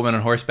into a woman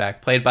on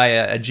horseback, played by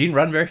a Gene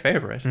Roddenberry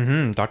favorite.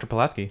 Dr.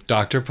 Pulaski.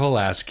 Dr.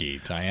 Pulaski,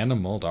 Diana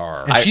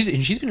Muldaur.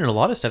 And she's been in a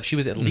lot of stuff. She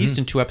was at least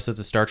in 2 episodes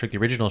of Star Trek, the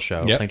original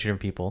show, playing 2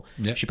 different people.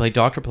 Yep. She played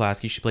Dr.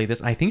 Pulaski. She played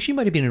this. I think she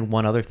might have been in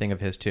one other thing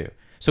of his too.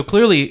 So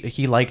clearly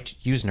he liked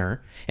using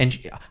her. And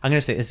I'm going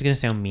to say, this is going to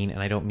sound mean,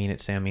 and I don't mean it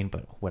to sound mean,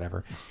 but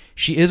whatever.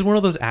 She is one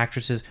of those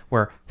actresses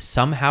where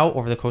somehow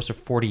over the course of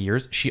 40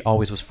 years, she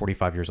always was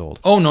 45 years old.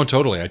 Oh, no,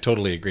 totally. I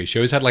totally agree. She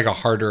always had like a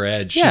harder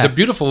edge. Yeah. She's a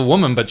beautiful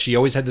woman, but she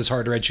always had this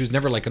harder edge. She was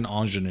never like an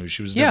ingenue.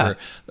 She was never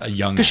a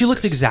young Because she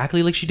looks actress.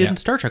 exactly like she did in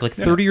Star Trek, like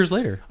 30 years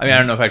later. I mean, I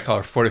don't know if I'd call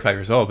her 45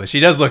 years old, but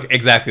she does look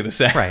exactly the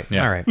same. Right.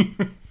 Yeah. All right.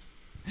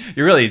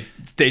 You're really,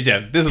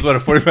 Jeff, this is what a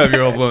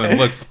 45-year-old woman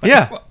looks like.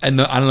 Yeah. And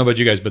I don't know about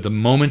you guys, but the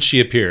moment she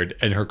appeared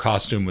and her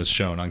costume was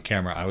shown on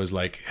camera, I was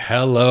like,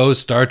 hello,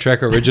 Star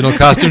Trek original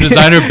costume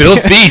designer Bill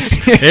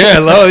Thies. Here,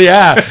 hello,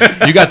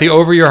 yeah. You got the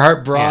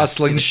over-your-heart bra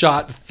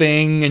slingshot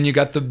thing, and you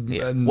got the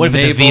What if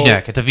it's a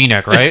V-neck? It's a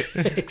V-neck, right?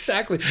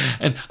 Exactly.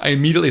 And I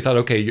immediately thought,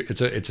 okay,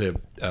 it's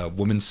a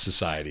women's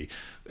society.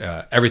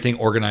 Everything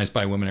organized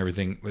by women,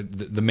 everything.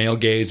 The male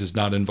gaze is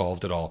not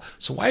involved at all.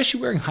 So why is she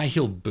wearing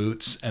high-heeled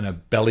boots and a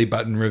belly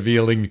button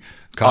revealing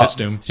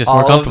costume? It's just more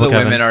All of comfortable, the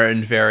Kevin. women are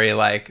in very,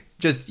 like,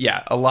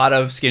 a lot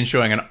of skin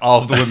showing on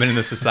all of the women in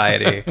the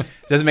society.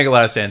 Doesn't make a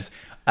lot of sense.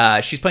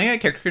 She's playing a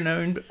character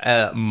named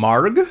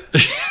Marg.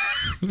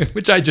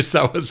 Which I just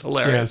thought was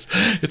hilarious.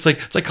 Yeah. It's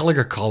like calling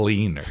her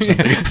Colleen or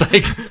something. It's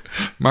like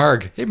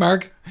Marg. Hey,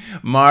 Marg.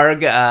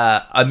 Marg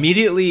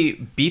immediately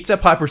beats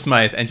up Hopper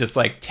Smythe and just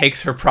like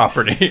takes her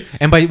property.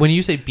 And when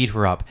you say beat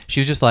her up, she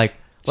was just like,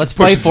 let's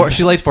fight for it.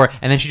 She lays for it,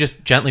 and then she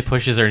just gently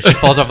pushes her and she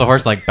falls off the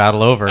horse like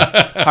battle over.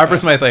 Harper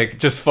Smythe like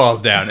just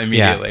falls down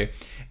immediately.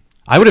 Yeah.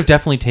 I would have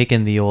definitely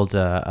taken the old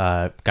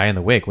guy in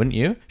the wig, wouldn't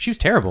you? She was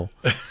terrible.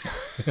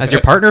 As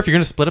your partner, if you're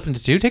going to split up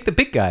into two, take the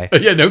big guy.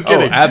 Yeah, no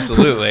kidding. Oh,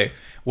 absolutely.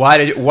 Why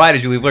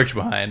did you leave Lurch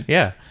behind?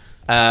 Yeah.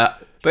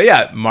 But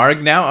yeah,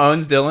 Marg now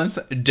owns Dylan.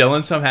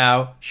 Dylan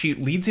somehow, she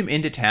leads him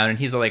into town, and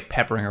he's like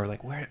peppering her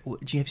like, "Where?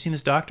 Have you seen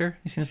this doctor?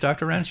 You seen this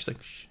doctor around?" She's like,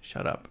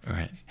 "Shut up. All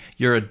right.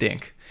 You're a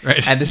dink."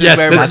 Right. And this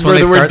is where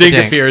the word dink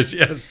appears.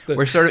 Yes.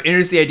 We're sort of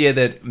introduced the idea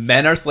that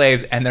men are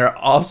slaves, and their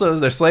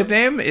slave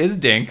name is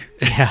Dink.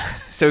 Yeah.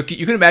 So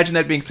you can imagine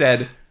that being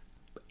said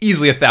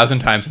easily 1,000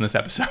 times in this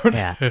episode.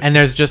 Yeah. And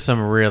there's just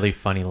some really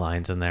funny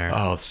lines in there.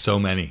 Oh, so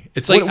many.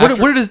 It's like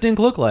what does Dink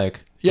look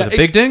like? Yeah, a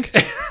big dink?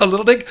 A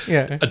little dink?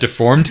 Yeah. A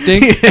deformed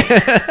dink?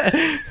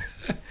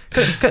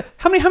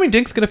 How many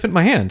dinks gonna fit in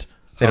my hand?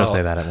 They don't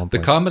say that at one point. The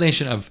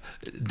combination of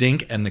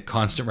dink and the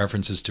constant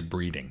references to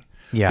breeding.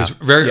 Yeah.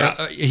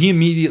 He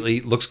immediately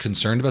looks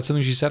concerned about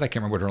something she said. I can't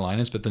remember what her line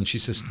is, but then she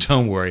says,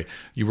 "Don't worry.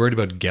 You worried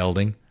about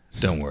gelding?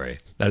 Don't worry.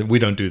 We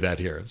don't do that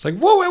here." It's like,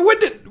 whoa,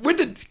 when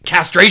did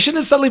castration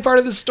is suddenly part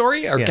of the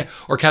story?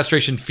 Or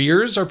castration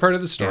fears are part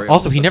of the story?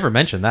 Also, he never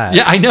mentioned that.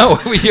 Yeah, I know.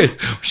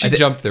 She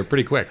jumped there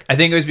pretty quick. I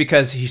think it was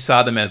because he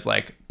saw them as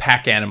like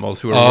pack animals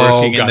who were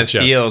working in the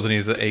fields,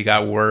 and he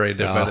got worried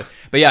about it.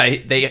 But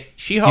yeah,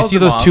 she hauls you see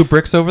them those off. 2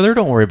 bricks over there?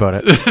 Don't worry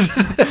about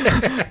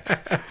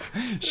it.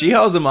 She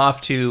hauls them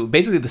off to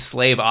basically the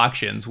slave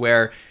auctions,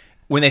 where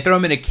when they throw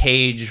them in a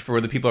cage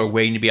for the people who are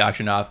waiting to be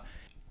auctioned off,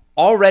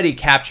 already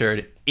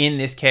captured in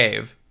this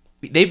cave,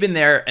 they've been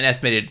there an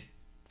estimated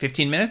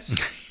 15 minutes.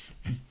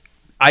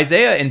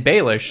 Isaiah and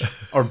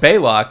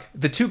Baylock,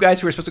 the 2 guys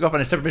who were supposed to go off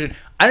on a separate mission,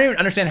 I don't even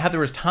understand how there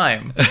was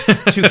time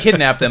to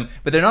kidnap them.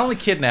 But they're not only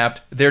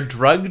kidnapped, they're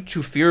drugged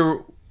to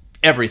fear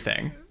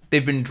everything.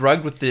 They've been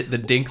drugged with the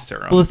Dink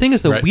serum. Well, the thing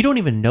is, though, we don't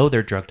even know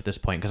they're drugged at this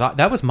point, because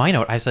that was my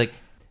note. I was like,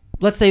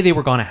 let's say they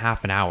were gone a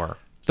half an hour.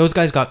 Those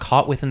guys got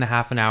caught within the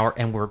half an hour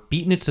and were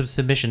beaten into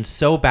submission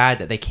so bad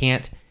that they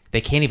can't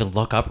even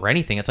look up or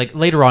anything. It's like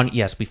later on,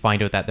 yes, we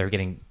find out that they're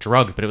getting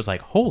drugged, but it was like,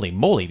 holy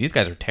moly, these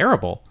guys are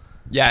terrible.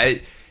 Yeah,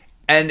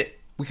 and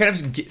we kind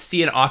of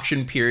see an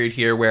auction period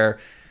here where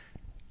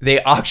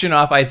they auction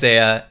off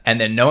Isaiah, and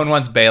then no one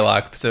wants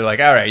Baylock, so they're like,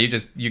 all right,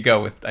 you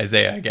go with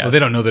Isaiah, I guess. Well, they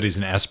don't know that he's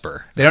an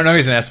Esper. They don't know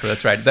he's an Esper,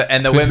 that's right.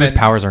 And the women... Whose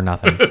powers are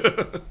nothing.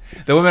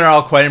 The women are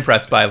all quite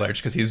impressed by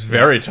Lurch, because he's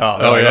very tall.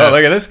 Oh, like,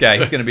 look at this guy.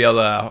 He's going to be able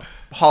to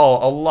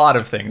haul a lot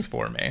of things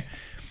for me.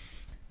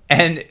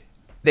 And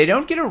they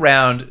don't get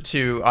around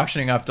to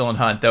auctioning off Dylan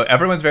Hunt, though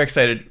everyone's very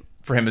excited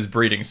for him as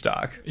breeding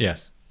stock.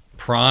 Yes.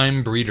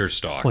 Prime breeder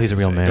stock. Well, he's a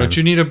real man. Don't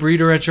you need a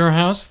breeder at your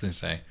house? They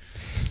say.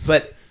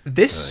 But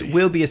this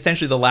will be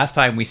essentially the last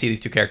time we see these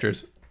 2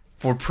 characters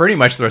for pretty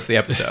much the rest of the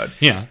episode.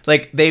 Yeah.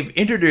 Like, they've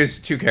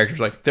introduced 2 characters,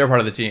 like, they're part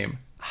of the team.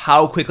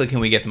 How quickly can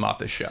we get them off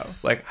this show?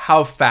 Like,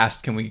 how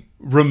fast can we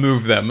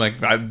remove them?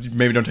 Like,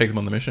 maybe don't take them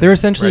on the mission. They're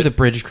essentially the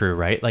bridge crew,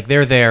 right? Like,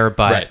 they're there,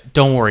 but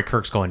don't worry,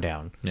 Kirk's going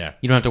down. Yeah.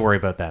 You don't have to worry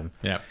about them.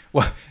 Yeah.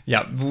 Well,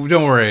 yeah,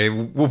 don't worry.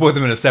 We'll put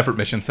them in a separate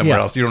mission somewhere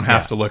else. You don't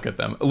have to look at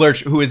them.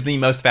 Lurch, who is the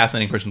most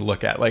fascinating person to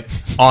look at, like,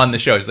 on the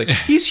show. He's like,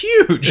 he's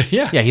huge.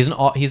 Yeah. Yeah,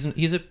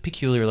 he's a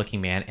peculiar looking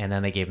man, and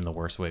then they gave him the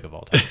worst wig of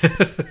all time.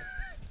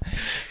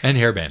 And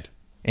hairband.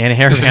 And a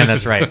hairband,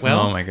 that's right. Well,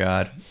 oh my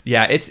god.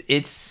 Yeah,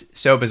 it's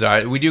so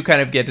bizarre. We do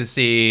kind of get to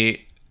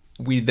see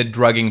the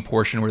drugging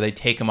portion where they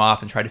take him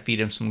off and try to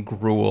feed him some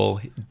gruel.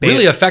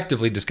 Really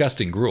effectively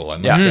disgusting gruel, I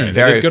must say.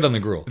 They did good on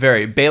the gruel.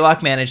 Very.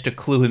 Baylock managed to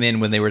clue him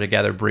in when they were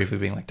together briefly,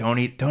 being like, don't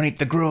eat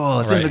the gruel.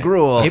 It's in the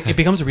gruel. It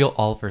becomes a real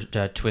Oliver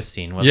Twist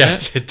scene, wasn't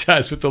Yes, it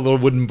does, with the little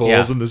wooden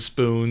bowls and the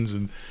spoons.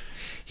 And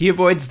he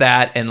avoids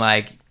that and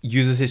like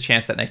uses his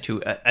chance that night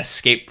to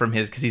escape from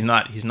his, because he's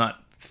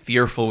not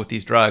fearful with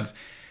these drugs.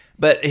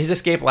 But his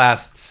escape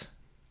lasts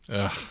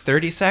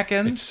 30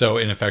 seconds. It's so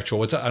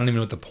ineffectual. I don't even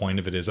know what the point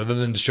of it is, other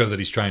than to show that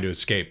he's trying to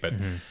escape. But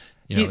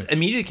he's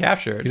immediately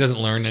captured. He doesn't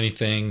learn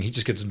anything. He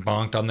just gets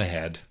bonked on the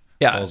head.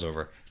 Yeah, falls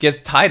over. Gets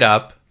tied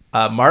up.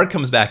 Marg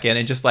comes back in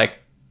and just like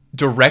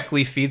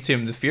directly feeds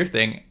him the fear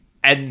thing,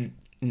 and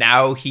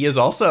now he is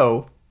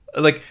also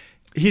like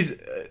he's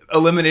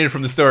eliminated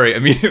from the story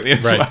immediately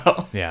as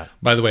well. Yeah.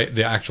 By the way,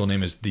 the actual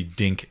name is the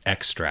Dink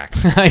extract.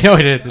 I know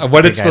it is.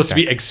 What it's supposed to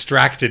be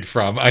extracted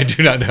from, I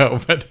do not know,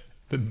 but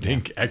the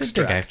Dink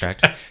extract. Dink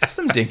extract.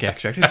 Some Dink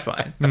extract is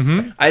fine.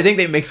 Mm-hmm. I think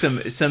they make some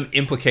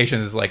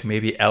implications as like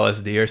maybe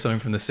LSD or something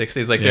from the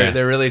 60s. Like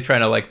they're really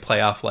trying to like play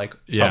off like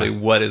probably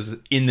what is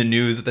in the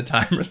news at the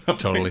time or something.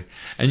 Totally.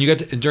 And you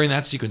got to, during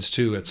that sequence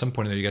too, at some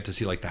point there you got to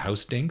see like the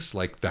house dinks,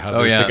 like the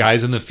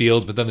guys in the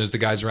field, but then there's the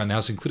guys around the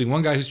house, including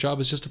one guy whose job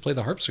is just to play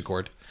the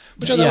harpsichord,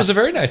 which I thought was a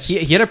very nice.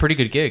 He had a pretty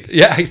good gig.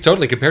 Yeah, he's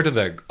totally, compared to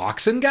the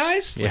oxen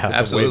guys. Yeah,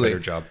 that's a way better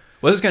job.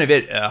 Well, this is kind of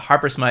it.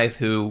 Harper Smythe,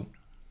 who,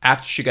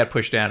 after she got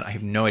pushed down, I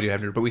have no idea what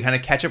happened to her, but we kind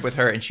of catch up with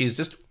her, and she's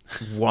just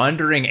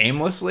wandering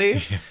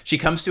aimlessly. She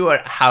comes to a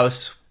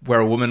house where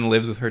a woman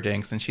lives with her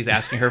dinks, and she's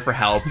asking her for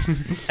help.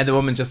 And the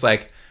woman's just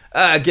like,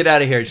 get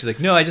out of here. And she's like,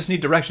 no, I just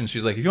need directions.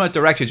 She's like, if you want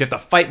directions, you have to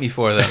fight me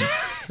for them.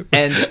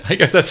 And I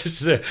guess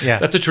that's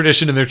a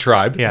tradition in their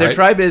tribe. Yeah. their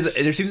tribe is,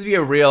 there seems to be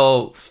a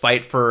real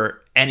fight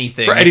for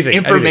anything. For anything.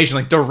 Information,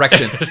 like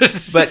directions.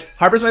 But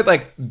Harper Smythe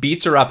like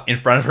beats her up in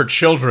front of her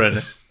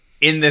children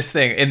in this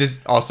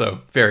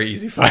also very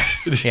easy fight.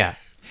 Yeah.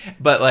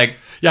 But like,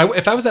 Yeah,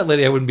 if I was that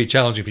lady, I wouldn't be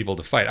challenging people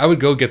to fight. I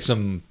would go get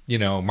some,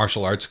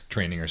 martial arts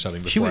training or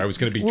something before I was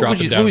going to be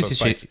dropping down to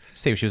fights.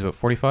 Say she was about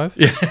 45?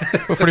 Yeah.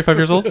 About 45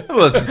 years old?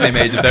 well, it's the same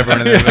age as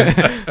everyone in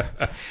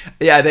the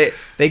Yeah,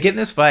 they get in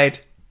this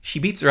fight. She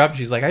beats her up and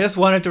she's like, I just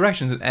wanted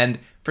directions. And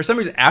for some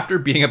reason, after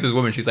beating up this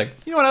woman, she's like,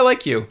 you know what? I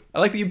like you. I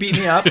like that you beat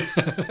me up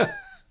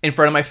in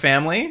front of my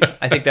family.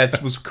 I think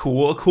that was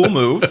cool, a cool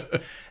move.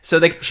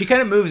 So she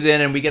kind of moves in,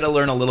 and we get to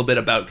learn a little bit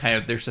about kind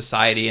of their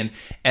society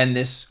and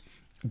this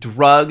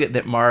drug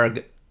that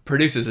Marg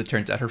produces. It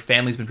turns out her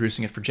family's been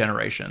producing it for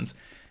generations.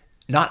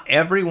 Not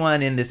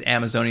everyone in this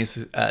Amazonian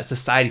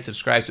society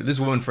subscribes to it. This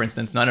woman, for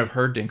instance, none of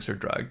her dinks are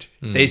drugged.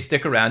 They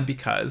stick around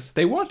because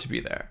they want to be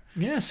there.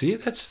 Yeah, see,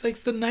 that's like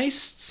the nice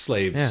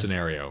slave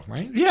scenario,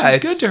 right? Yeah,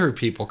 she's good to her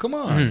people. Come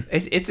on.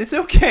 It's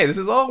okay. This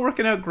is all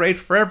working out great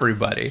for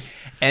everybody.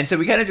 And so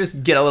we kind of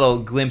just get a little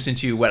glimpse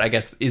into what I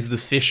guess is the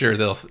fissure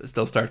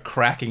they'll start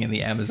cracking in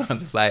the Amazon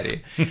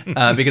society.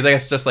 Because I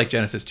guess just like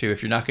Genesis 2,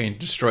 if you're not going to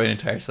destroy an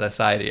entire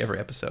society every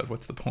episode,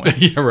 what's the point?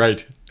 Yeah,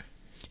 right.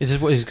 Is this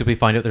what could we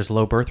find out? There's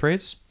low birth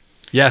rates.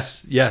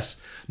 Yes.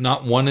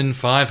 Not 1 in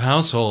 5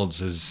 households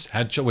has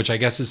had, which I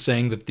guess is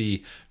saying that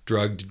the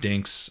drugged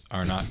dinks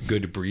are not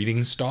good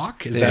breeding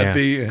stock. Is that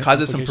the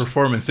causes some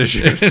performance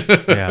issues?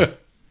 Yeah.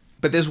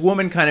 But this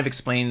woman kind of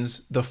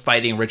explains the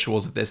fighting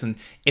rituals of this, and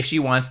if she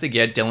wants to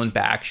get Dylan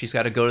back, she's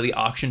got to go to the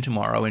auction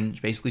tomorrow and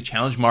basically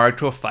challenge Marg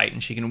to a fight,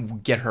 and she can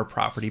get her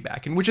property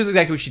back. And which is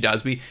exactly what she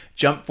does. We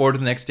jump forward to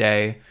the next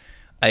day.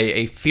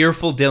 A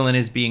fearful Dylan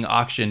is being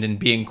auctioned and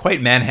being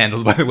quite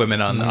manhandled by the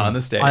women on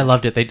the stage. I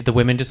loved it. The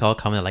women just all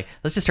come and like,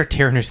 let's just start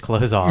tearing his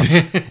clothes off.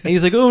 And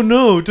he's like, oh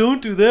no,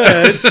 don't do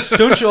that.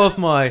 Don't show off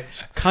my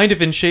kind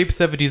of in shape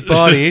 70s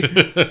body.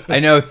 I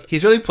know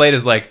he's really played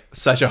as like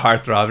such a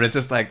heartthrob, and it's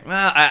just like,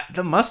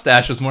 the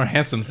mustache was more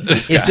handsome than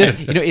this guy.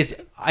 It's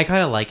just, I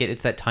kind of like it.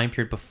 It's that time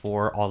period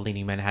before all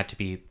leading men had to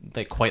be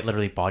like quite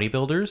literally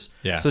bodybuilders.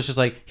 Yeah. So it's just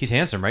like, he's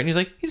handsome, right? And he's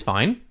like, he's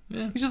fine.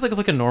 Yeah. He's just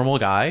like a normal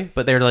guy,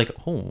 but they're like,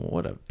 oh,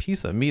 what a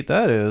piece of meat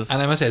that is.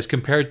 And I must say, as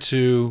compared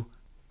to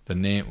the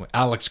name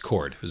Alex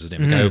Cord, who's his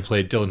name, the guy who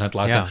played Dylan Hunt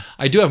last time,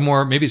 I do have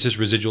more, maybe it's just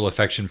residual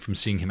affection from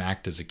seeing him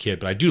act as a kid,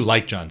 but I do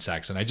like John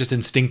Saxon. I just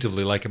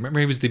instinctively like him. Remember,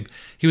 he was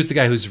the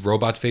guy whose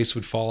robot face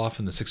would fall off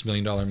in the $6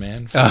 Million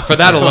Man. For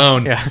that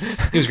alone,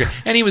 he was great.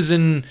 And he was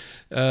in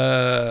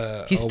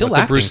he's still the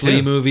acting, Bruce Lee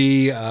too.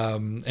 movie,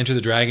 Enter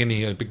the Dragon.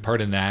 He had a big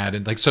part in that,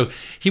 and like so,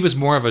 he was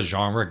more of a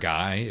genre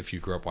guy if you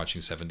grew up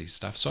watching '70s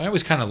stuff. So I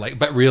always kind of like,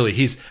 but really,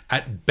 he's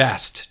at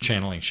best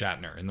channeling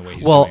Shatner in the way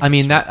he's. Well, doing I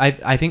mean this.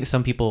 that I think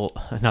some people,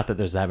 not that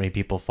there's that many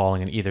people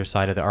falling on either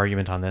side of the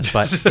argument on this,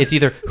 but it's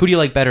either who do you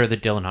like better, the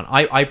Dylan Hunt.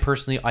 I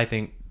personally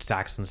think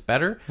Saxon's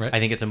better. Right.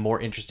 I think it's a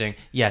more interesting.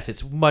 Yes,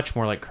 it's much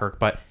more like Kirk,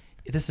 but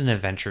this is an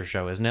adventure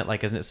show, isn't it?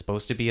 Like, isn't it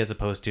supposed to be, as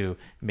opposed to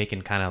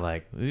making kind of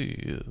like,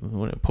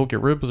 want to poke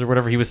your ribs or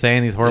whatever he was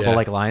saying, these horrible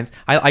like lines.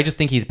 I just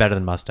think he's better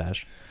than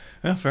Mustache.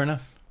 Yeah, fair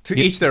enough. To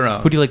each their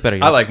own. Who do you like better?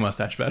 I like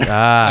Mustache better.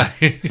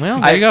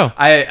 Well, there you go.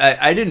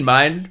 I didn't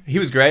mind. He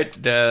was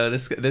great,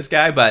 this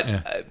guy,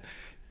 but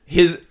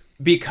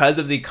because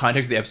of the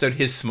context of the episode,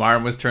 his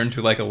smarm was turned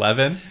to like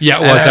 11. Yeah,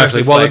 well,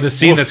 definitely. Well, like, in the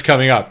scene that's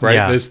coming up, right?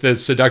 Yeah.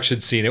 This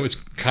seduction scene, it was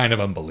kind of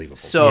unbelievable.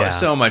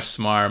 So much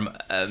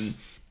smarm.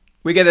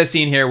 We get a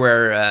scene here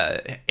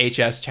where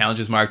HS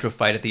challenges Marg to a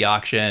fight at the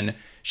auction.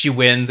 She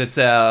wins. It's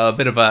a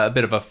bit of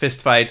a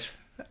fist fight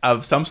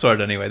of some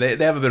sort. Anyway,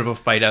 they have a bit of a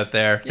fight out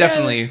there. Yeah,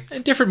 Definitely.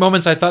 In different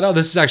moments, I thought,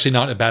 this is actually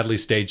not a badly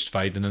staged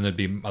fight, and then there'd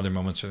be other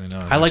moments where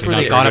I like where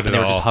they got up and they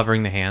were just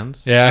hovering the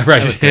hands. Yeah,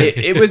 right.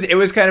 it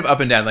was kind of up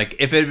and down. Like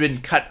if it had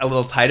been cut a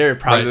little tighter, it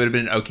probably would have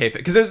been okay.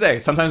 Because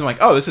sometimes I'm like,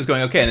 oh, this is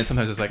going okay, and then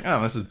sometimes it's like,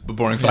 oh, this is a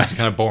boring fight. It's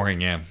kind of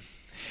boring,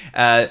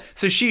 yeah.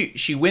 So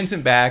she wins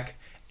him back.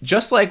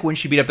 Just like when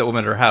she beat up that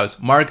woman at her house,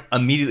 Marg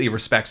immediately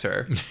respects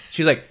her.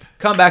 She's like,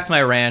 come back to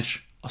my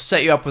ranch. I'll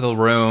set you up with a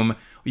room.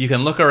 You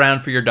can look around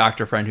for your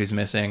doctor friend who's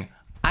missing.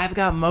 I've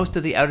got most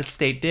of the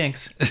out-of-state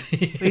dinks.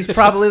 He's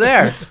probably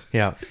there.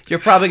 Yeah. You're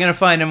probably going to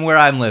find him where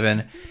I'm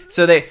living.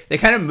 So they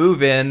kind of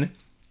move in.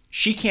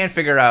 She can't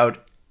figure out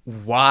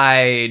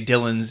why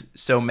Dylan's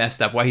so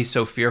messed up, why he's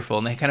so fearful.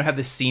 And they kind of have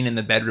this scene in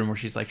the bedroom where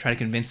she's like trying to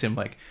convince him,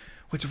 like,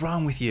 what's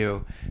wrong with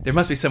you? There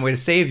must be some way to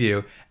save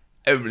you.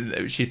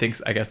 She thinks,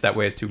 I guess, that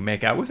way is to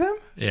make out with him.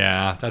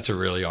 Yeah, that's a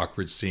really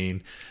awkward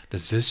scene.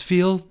 Does this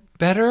feel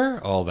better?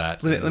 All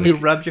that. Let me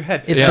rub your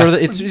head. It's sort of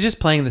it's just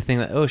playing the thing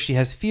that she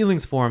has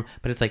feelings for him,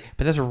 but it's like,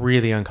 but that's a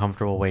really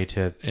uncomfortable way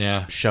to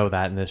show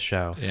that in this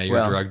show. Yeah,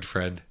 you're drugged,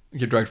 Fred.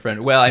 your drugged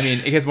friend. Well, I mean,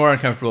 it gets more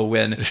uncomfortable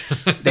when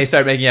they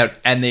start making out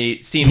and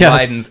the scene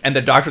widens and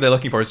the doctor they're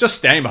looking for is just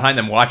standing behind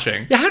them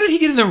watching. Yeah, how did he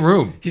get in the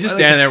room? He's just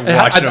standing there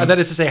watching them. That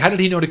is to say, how did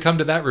he know to come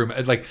to that room?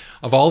 Like,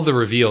 of all the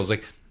reveals,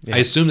 like, I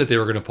assumed that they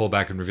were going to pull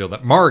back and reveal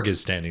that Marg is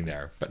standing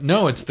there. But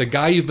no, it's the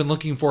guy you've been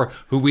looking for,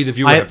 who we, the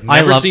viewer, have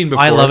never seen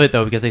before. I love it,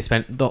 though, because they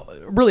spent,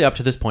 really up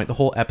to this point, the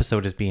whole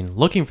episode has been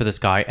looking for this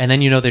guy, and then,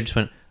 they just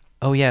went,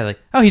 oh, yeah, like,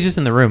 oh, he's just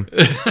in the room.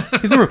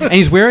 He's in the room. And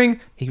he's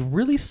wearing a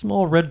really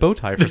small red bow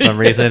tie for some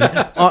reason.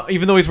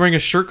 Even though he's wearing a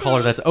shirt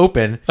collar that's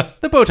open,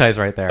 the bow tie's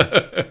right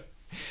there.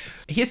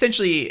 He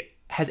essentially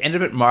has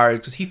ended up at Marg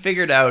because he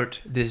figured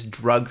out this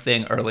drug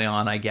thing early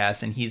on, I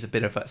guess. And he's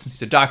since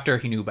he's a doctor,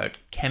 he knew about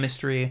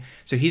chemistry.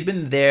 So he's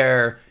been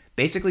there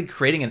basically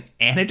creating an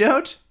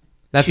antidote.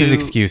 That's his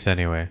excuse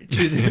anyway.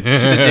 To the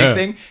dink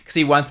thing, because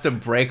he wants to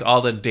break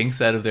all the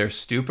dinks out of their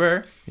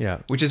stupor. Yeah.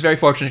 Which is very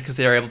fortunate because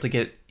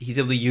he's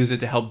able to use it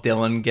to help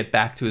Dylan get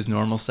back to his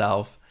normal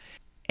self.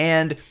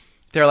 And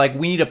they're like,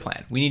 we need a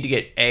plan. We need to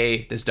get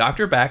this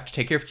doctor back to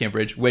take care of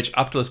Cambridge, which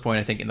up to this point,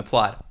 I think in the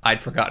plot,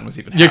 I'd forgotten was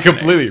even happening. Yeah,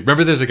 completely.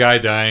 Remember there's a guy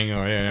dying.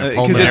 Oh, yeah.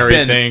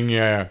 Pulmonary thing.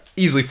 Yeah.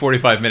 Easily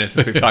 45 minutes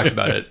since we've talked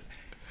about it.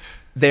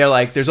 They're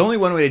like, there's only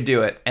one way to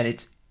do it. And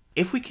it's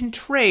if we can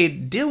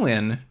trade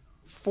Dylan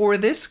for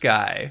this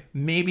guy,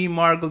 maybe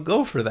Marg will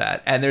go for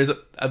that. And there's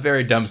a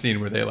very dumb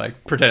scene where they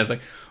like pretend it's like,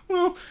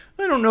 well,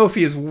 I don't know if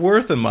he's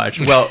worth a much.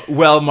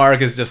 Well,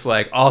 Marg is just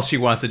like, all she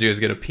wants to do is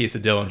get a piece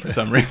of Dylan for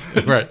some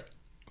reason. Right.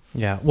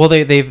 Yeah. Well,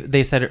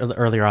 they said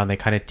earlier on, they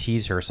kind of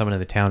tease her. Someone in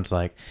the town's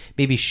like,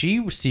 maybe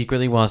she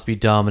secretly wants to be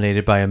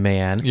dominated by a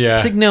man. Yeah.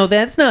 She's like, no,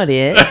 that's not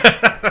it.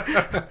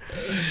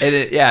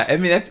 I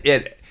mean, that's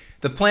it.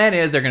 The plan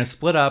is they're going to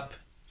split up.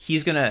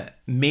 He's going to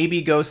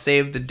maybe go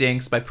save the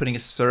dinks by putting a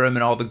serum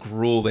in all the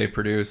gruel they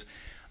produce.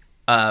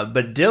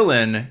 But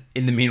Dylan,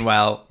 in the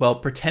meanwhile,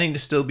 pretending to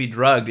still be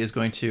drugged, is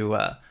going to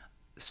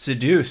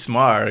seduce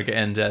Marg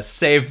and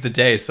save the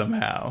day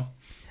somehow.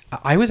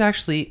 I was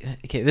actually...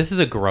 Okay, this is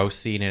a gross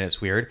scene and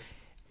it's weird.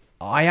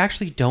 I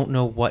actually don't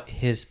know what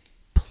his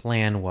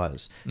plan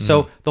was.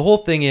 So the whole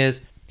thing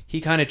is,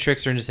 he kind of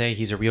tricks her into saying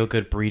he's a real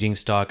good breeding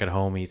stock at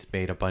home. He's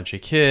made a bunch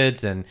of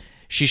kids and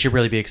she should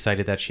really be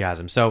excited that she has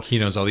him. So he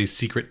knows all these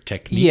secret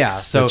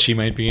techniques that she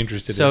might be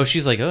interested in. So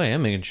she's like, oh, I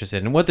am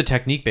interested. And what the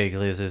technique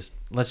basically is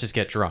let's just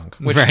get drunk.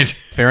 Which,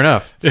 fair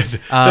enough.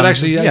 That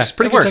actually is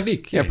pretty good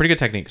technique. Yeah, pretty good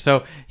technique.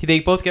 So they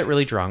both get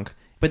really drunk.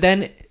 But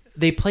then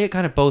they play it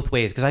kind of both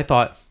ways. Because I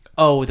thought,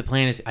 oh, the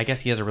plan is, I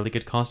guess he has a really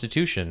good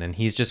constitution. And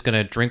he's just going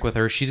to drink with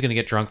her. She's going to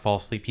get drunk, fall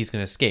asleep. He's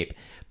going to escape.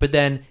 But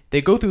then they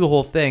go through the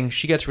whole thing.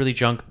 She gets really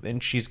drunk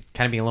and she's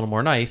kind of being a little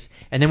more nice.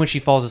 And then when she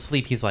falls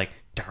asleep, he's like,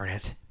 darn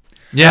it.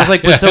 Yeah, I was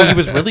like, so he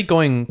was really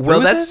going through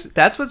with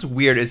that's what's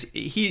weird is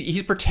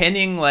he's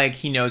pretending like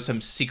he knows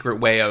some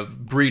secret way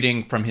of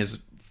breeding from he's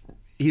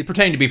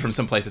pretending to be from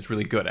some place that's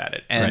really good at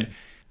it, and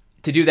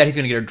to do that he's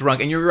going to get her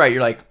drunk. And you're right,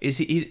 you're like, it's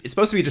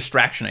supposed to be a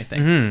distraction, I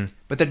think.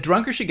 But the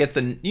drunker she gets,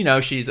 then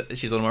she's a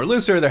little more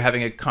looser. They're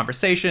having a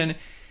conversation,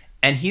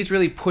 and he's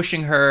really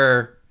pushing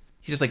her.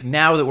 He's just like,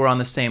 now that we're on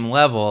the same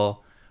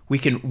level, we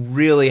can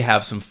really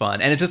have some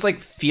fun, and it just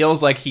like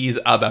feels like he's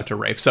about to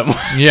rape someone.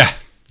 Yeah.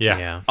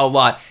 A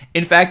lot.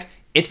 In fact,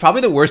 it's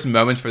probably the worst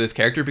moments for this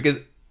character because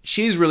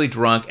she's really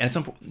drunk and at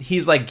some point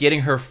he's like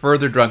getting her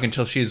further drunk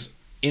until she's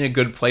in a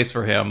good place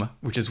for him,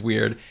 which is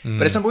weird.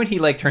 But at some point he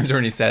like turns to her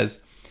and he says,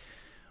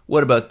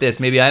 what about this?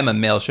 Maybe I'm a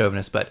male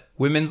chauvinist, but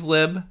women's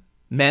lib,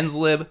 men's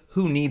lib,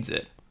 who needs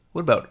it?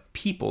 What about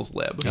people's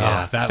lib?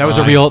 Yeah, that was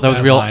a real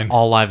line.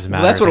 All lives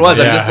matter. Well, that's what it was.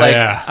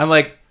 I'm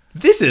like,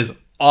 this is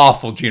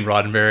awful, Gene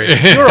Roddenberry.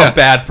 You're a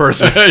bad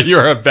person.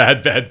 You're a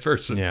bad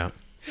person. Yeah.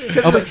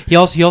 But he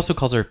also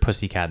calls her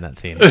pussycat in that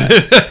scene.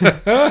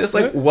 Just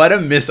like, what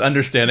a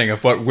misunderstanding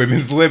of what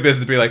women's lib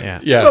is to be like,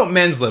 no,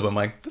 men's lib. I'm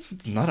like,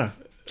 that's not a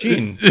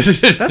Gene.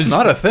 That's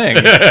not a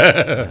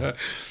thing.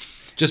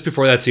 Just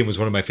before that scene was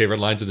one of my favorite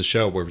lines of the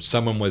show, where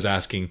someone was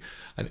asking,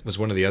 it was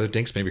one of the other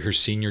dinks, maybe her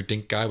senior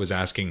dink guy was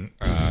asking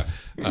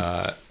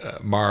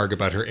Marg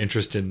about her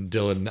interest in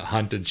Dylan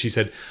Hunt, and she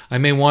said, I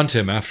may want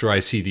him after I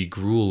see the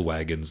gruel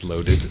wagons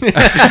loaded.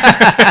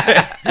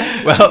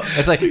 Well,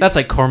 that's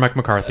like Cormac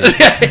McCarthy.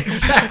 Yeah,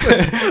 exactly.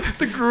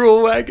 The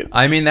gruel wagons.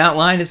 I mean, that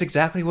line is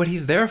exactly what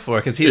he's there for,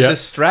 because he's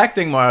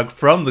distracting Marg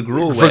from the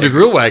gruel wagons. From the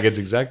gruel wagons,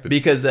 exactly.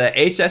 Because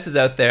HS is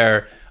out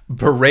there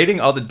berating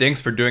all the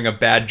dinks for doing a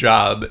bad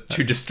job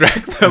to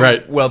distract them.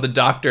 Right. Well, the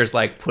doctor's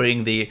like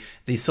putting the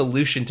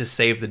solution to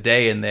save the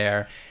day in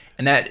there.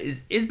 And that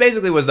is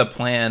basically was the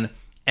plan.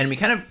 And we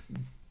kind of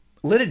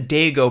let a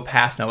day go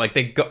past now.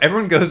 Like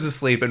everyone goes to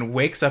sleep and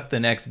wakes up the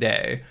next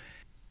day,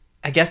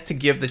 I guess, to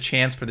give the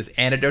chance for this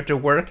antidote to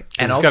work.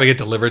 And it's got to get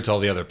delivered to all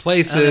the other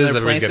places.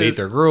 Everybody's got to eat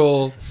their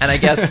gruel. And I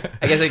guess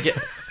it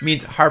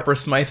means Harper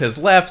Smythe has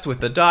left with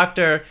the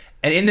doctor.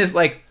 And in this,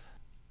 like,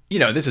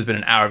 this has been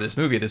an hour of this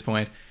movie at this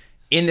point.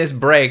 In this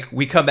break,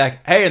 we come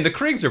back. Hey, and the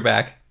Kriegs are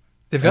back.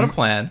 They've got a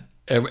plan.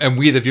 And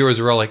we, the viewers,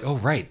 are all like, oh,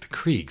 right, the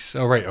Kriegs.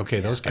 Oh, right, okay,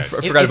 those guys.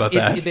 I forgot about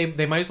that.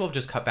 They might as well have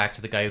just cut back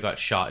to the guy who got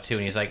shot, too.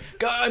 And he's like,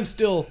 God, I'm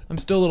still a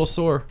little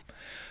sore.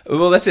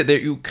 Well, that's it.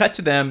 You cut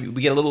to them.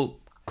 We get a little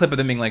clip of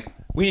them being like,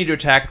 "We need to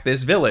attack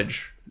this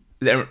village."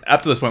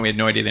 Up to this point, we had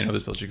no idea they know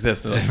this village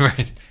exists. So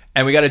Right.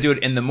 And we got to do it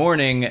in the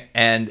morning,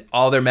 and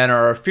all their men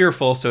are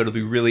fearful, so it'll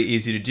be really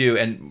easy to do.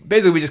 And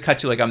basically, we just cut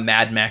to like a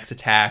Mad Max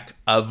attack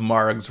of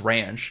Marg's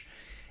ranch.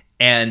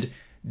 And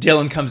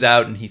Dylan comes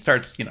out, and he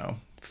starts,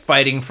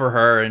 fighting for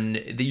her. And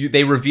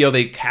they reveal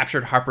they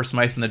captured Harper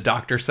Smythe and the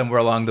doctor somewhere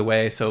along the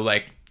way. So,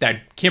 like,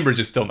 that Kimbridge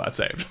is still not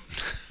saved.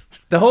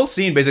 The whole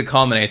scene basically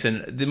culminates,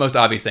 and the most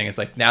obvious thing is,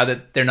 like, now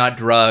that they're not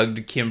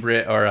drugged,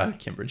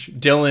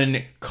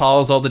 Dylan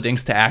calls all the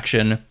Dinks to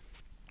action.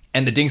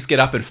 And the Dinks get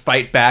up and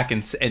fight back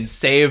and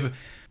save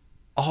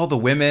all the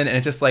women. And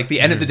it's just like the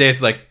end of the day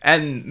is like,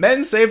 and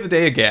men save the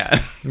day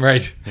again.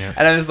 Right. Yeah.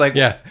 And I'm just like,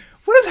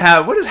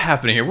 what is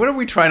happening here? What are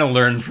we trying to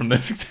learn from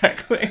this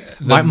exactly?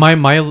 My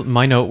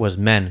note was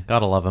men.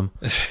 Gotta love them.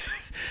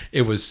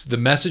 It was, the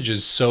message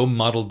is so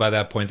muddled by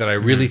that point that I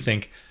really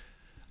think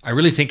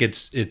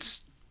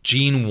it's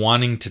Gene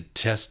wanting to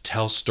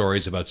tell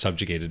stories about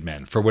subjugated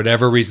men for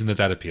whatever reason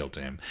that appealed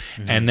to him.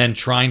 And then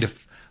trying to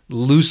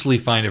loosely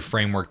find a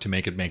framework to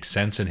make it make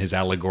sense in his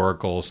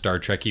allegorical Star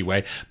Trek-y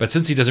way. But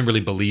since he doesn't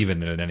really believe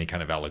in it in any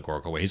kind of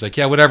allegorical way, he's like,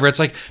 yeah, whatever. It's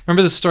like,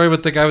 remember the story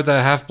with the guy with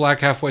the half black,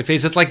 half white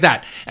face? It's like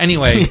that.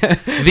 Anyway,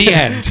 the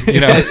end.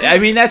 I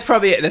mean, that's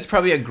probably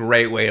a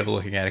great way of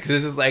looking at it, because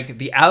this is like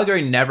the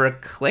allegory never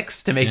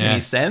clicks to make any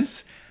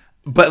sense.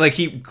 But like,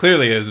 he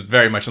clearly is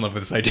very much in love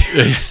with this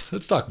idea.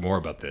 Let's talk more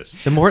about this.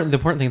 The important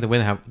thing, the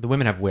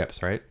women have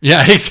whips, right?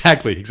 Yeah,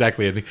 exactly.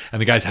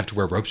 And the guys have to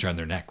wear ropes around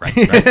their neck,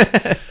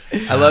 right?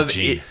 I love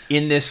it,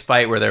 in this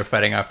fight where they're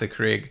fighting off the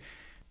Krieg,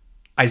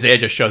 Isaiah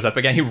just shows up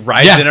again. He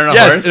rides in on a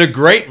horse. In a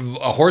great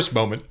horse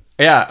moment.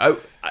 Yeah,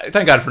 I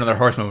thank God for another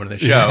horse moment in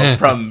the show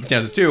from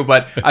Genesis 2.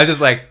 But I was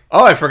just like,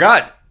 oh, I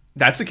forgot.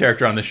 That's a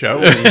character on the show.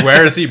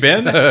 Where has he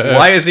been?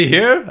 Why is he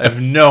here? I have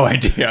no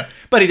idea.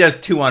 But he does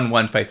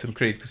 2-on-1 fights some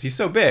Kriegs because he's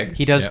so big.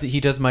 He does. He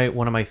does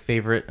one of my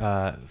favorite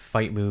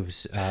fight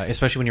moves,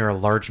 especially when you're a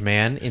large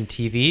man in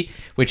TV,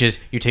 which is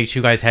you take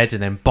two guys' heads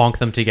and then bonk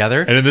them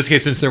together. And in this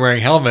case, since they're wearing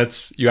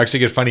helmets, you actually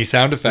get funny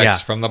sound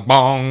effects from the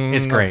bong.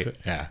 It's great.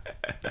 Yeah,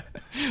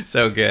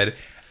 so good.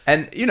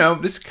 And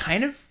this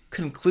kind of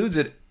concludes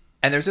it.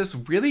 And there's this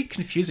really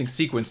confusing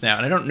sequence now,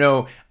 and I don't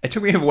know. It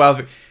took me a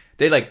while.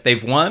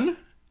 They've won.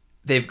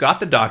 They've got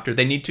the doctor.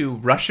 They need to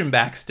rush him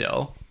back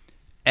still.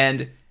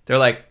 And they're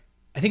like,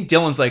 I think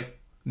Dylan's like,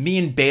 me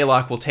and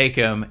Baylock will take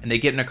him. And they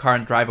get in a car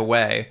and drive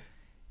away.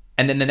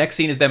 And then the next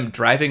scene is them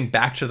driving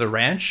back to the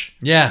ranch.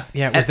 Yeah.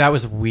 Yeah, that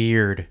was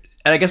weird.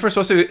 And I guess we're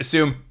supposed to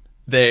assume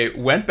they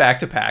went back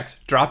to Pax,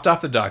 dropped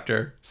off the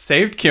doctor,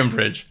 saved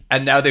Kimbridge,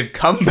 and now they've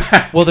come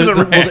back to the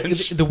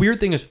ranch. The weird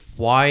thing is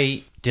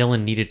why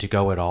Dylan needed to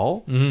go at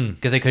all,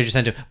 because they could have just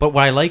sent him. But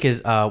what I like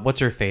is,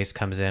 what's-her-face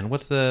comes in.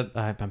 What's the...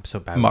 I'm so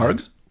bad.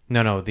 Margs?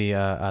 No,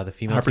 the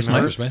female Harper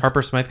team Smythe.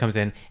 Harper Smythe comes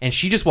in, and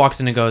she just walks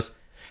in and goes,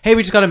 hey,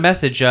 we just got a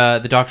message.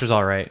 The doctor's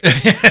all right.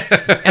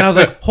 And I was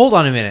like, hold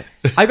on a minute.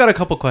 I've got a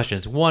couple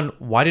questions. One,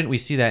 why didn't we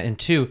see that? And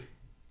two,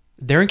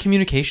 they're in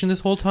communication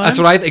this whole time? That's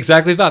what I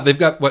exactly thought. They've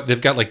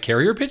got like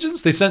carrier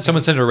pigeons?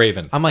 Someone sent a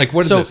raven. I'm like,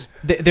 what is this?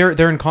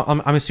 They're in.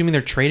 I'm assuming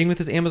they're trading with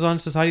this Amazon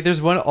society. There's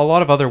a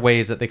lot of other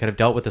ways that they could have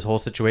dealt with this whole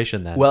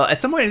situation then. Well,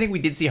 at some point, I think we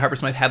did see Harper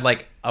Smythe had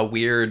like a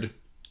weird...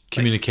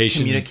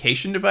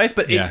 communication device,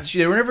 but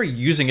they were never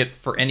using it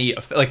for any,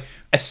 like,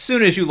 as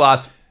soon as you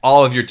lost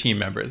all of your team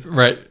members,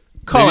 right,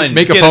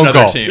 make a phone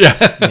call. Team.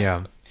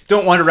 Yeah.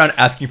 Don't wander around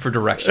asking for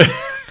directions.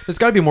 There's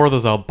got to be more of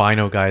those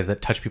albino guys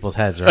that touch people's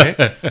heads,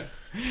 right?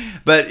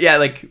 But yeah,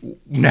 like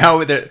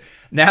now the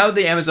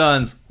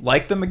Amazons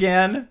like them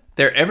again.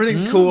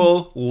 Everything's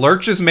cool.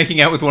 Lurch is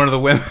making out with one of the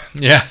women.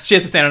 Yeah, she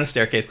has to stand on a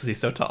staircase because he's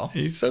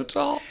so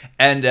tall.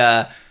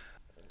 And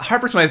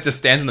Harper Smythe just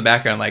stands in the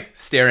background, like,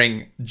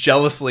 staring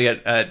jealously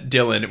at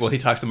Dylan while he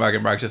talks to Mark,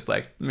 and Mark's just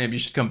like, maybe you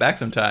should come back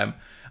sometime.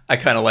 I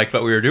kind of liked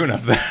what we were doing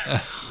up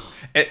there.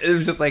 It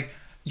was just like,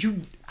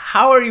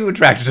 how are you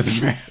attracted to this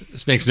man?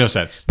 This makes no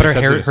sense. But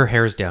her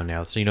hair's down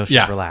now, so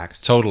she's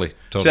relaxed. Totally.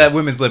 So that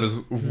women's lib is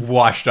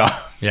washed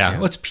off. Yeah.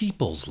 Well, it's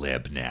people's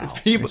lib now. It's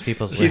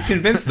people's lib. He's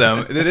convinced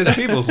them that it's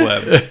people's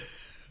lib.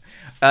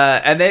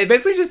 And they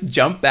basically just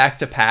jump back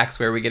to Pax,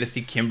 where we get to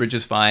see Kimbridge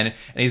is fine,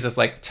 and he's just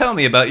like, "Tell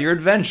me about your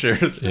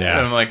adventures." Yeah,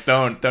 and I'm like,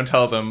 "Don't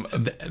tell them."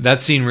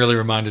 That scene really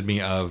reminded me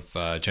of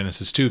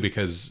Genesis 2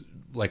 because,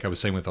 like I was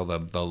saying, with all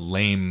the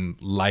lame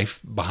life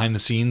behind the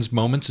scenes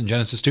moments in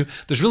Genesis 2,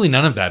 there's really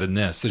none of that in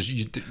this.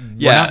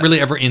 We're not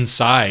really ever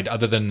inside,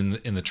 other than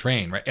in the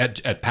train, right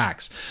at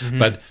Pax,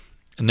 but.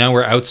 Now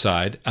we're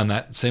outside on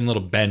that same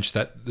little bench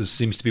that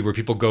seems to be where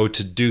people go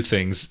to do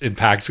things in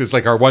PAX. It's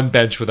like our one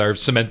bench with our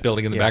cement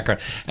building in the background.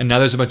 And now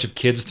there's a bunch of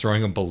kids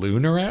throwing a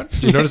balloon around.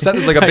 Do you notice that?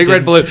 There's like a big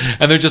red balloon.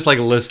 And they're just like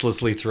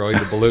listlessly throwing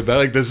the balloon. But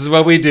like, this is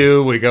what we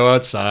do. We go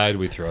outside.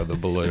 We throw the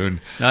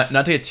balloon. Not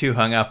to get too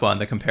hung up on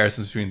the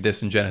comparisons between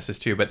this and Genesis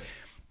 2, but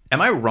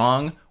am I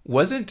wrong?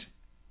 Wasn't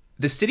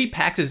the city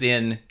PAX is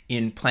in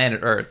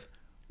Planet Earth,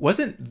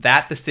 wasn't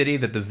that the city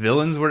that the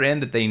villains were in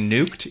that they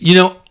nuked? You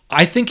know,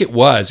 I think it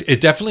was.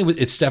 It's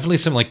definitely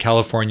some like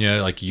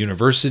California, like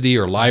university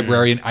or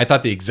library. And I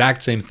thought the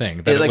exact same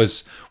thing, that it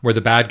was where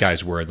the bad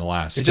guys were in the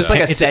last. It's just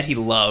like a set he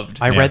loved.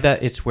 I read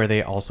that it's where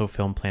they also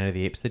filmed Planet of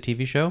the Apes, the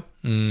TV show.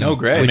 Oh,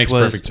 great. It makes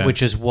perfect sense.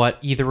 Which is what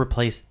either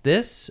replaced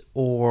this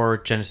or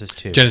Genesis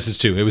 2. Genesis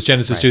 2. It was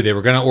Genesis 2. They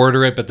were going to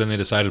order it, but then they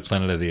decided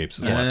Planet of the Apes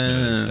at the last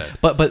minute instead.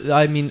 But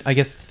I mean, I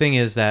guess the thing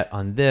is that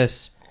on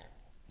this,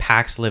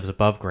 Pax lives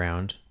above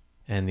ground.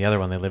 And the other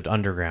one, they lived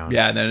underground.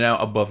 Yeah, they're now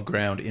above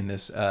ground in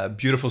this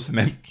beautiful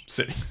cement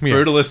city.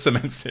 Brutalist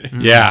cement city.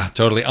 Yeah,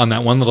 totally. On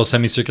that one little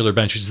semicircular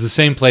bench, which is the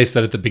same place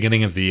that at the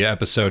beginning of the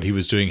episode, he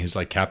was doing his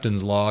like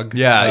captain's log.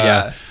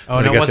 Yeah. Oh,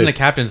 no, it wasn't a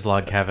captain's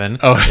log, Kevin.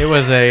 Oh. It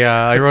was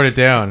I wrote it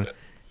down.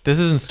 This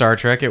isn't Star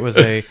Trek. It was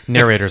a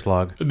narrator's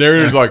log.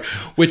 Narrator's log,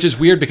 which is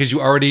weird because you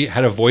already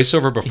had a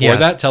voiceover before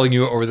that telling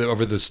you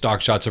over the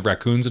stock shots of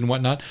raccoons and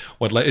whatnot.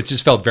 It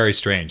just felt very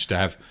strange to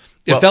have.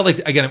 It felt like,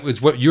 again, it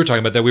was what you were talking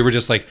about, that we were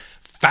just like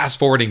fast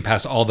forwarding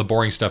past all the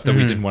boring stuff that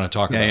we didn't want to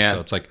talk about. Yeah.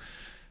 So it's like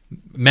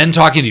men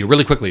talking to you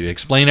really quickly to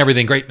explain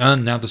everything. Great.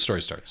 Now the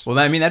story starts. Well,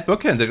 I mean, that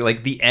book ends.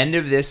 Like the end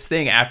of this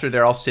thing, after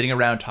they're all sitting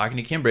around talking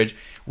to Kimbridge,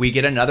 we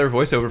get another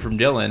voiceover from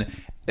Dylan.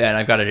 And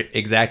I've got it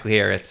exactly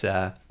here. It's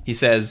he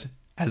says,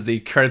 as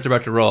the credits are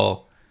about to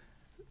roll,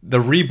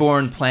 "The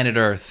reborn planet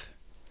Earth,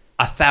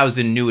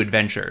 1,000 new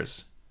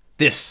adventures.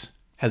 This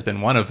has been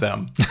one of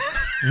them."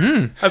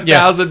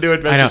 1,000 new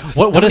adventures. I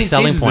know. What a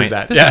selling point. Is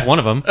that? This is one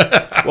of them.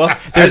 Well,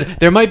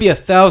 there might be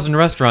 1,000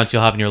 restaurants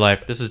you'll have in your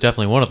life. This is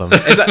definitely one of them.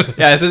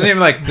 This isn't even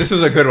like, this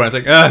was a good one. It's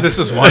like, this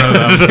is one of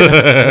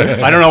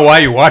them. I don't know why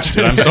you watched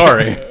it. I'm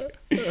sorry.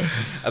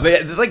 But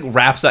it like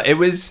wraps up. It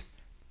was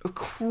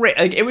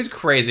it was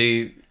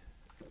crazy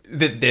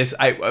that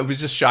I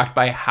was just shocked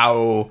by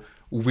how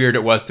weird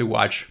it was to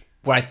watch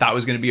what I thought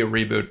was going to be a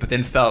reboot, but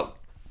then felt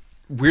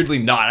weirdly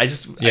not.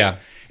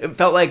 It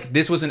felt like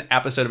this was an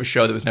episode of a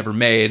show that was never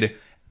made,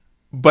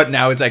 but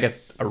now it's, I guess,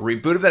 a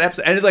reboot of that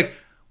episode. And it's like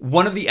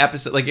one of the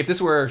episodes, like if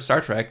this were Star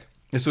Trek,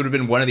 this would have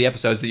been one of the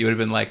episodes that you would have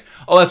been like,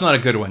 oh, that's not a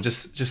good one.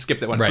 Just skip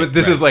that one. Right, but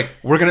this is like,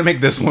 we're going to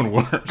make this one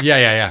work.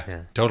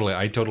 Yeah. Totally.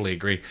 I totally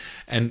agree.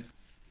 And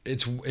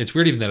it's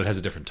weird even that it has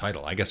a different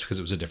title, I guess, because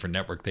it was a different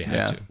network they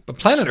had to. But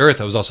Planet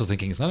Earth, I was also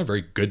thinking, it's not a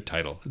very good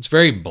title. It's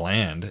very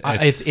bland.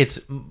 It's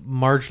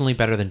marginally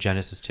better than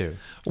Genesis 2.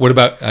 What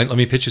about, let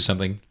me pitch you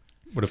something.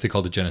 What if they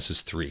called it Genesis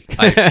 3?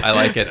 I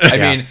like it. I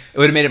mean, it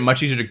would have made it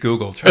much easier to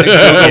Google. Trying to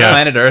Google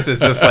Planet Earth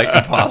is just like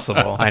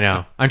impossible. I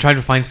know. I'm trying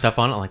to find stuff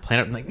on it, like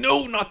Planet. I'm like,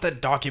 no, not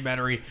that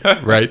documentary.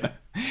 Right.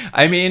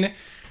 I mean,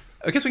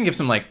 I guess we can give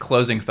some like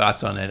closing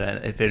thoughts on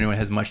it if anyone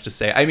has much to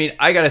say. I mean,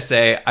 I gotta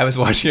say, I was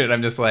watching it and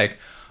I'm just like,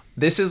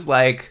 this is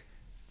like,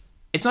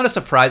 it's not a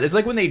surprise. It's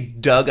like when they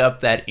dug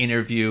up that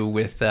interview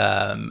with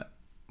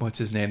what's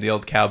his name, the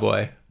old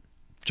cowboy.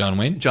 John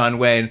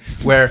Wayne,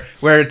 where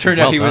it turned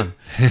out he was,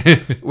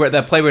 where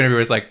that Playboy interview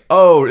was like,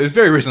 oh, it was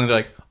very recently, they're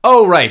like,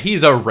 oh, right,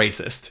 he's a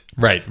racist.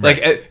 Right. Like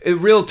a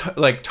real,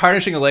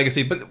 tarnishing a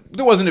legacy, but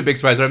there wasn't a big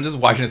surprise. But I'm just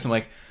watching this, I'm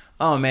like,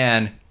 oh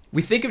man,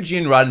 we think of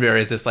Gene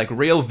Roddenberry as this like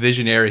real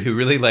visionary who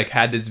really like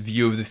had this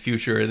view of the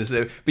future.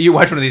 But you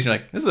watch one of these, and you're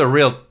like, this is a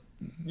real,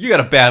 you got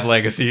a bad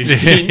legacy,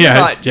 Gene.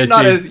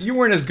 You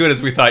weren't as good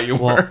as we thought you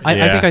were. I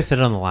think I said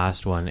it on the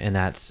last one, and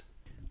that's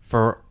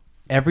for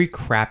every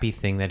crappy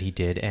thing that he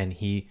did, and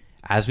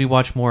as we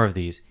watch more of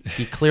these,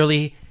 he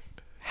clearly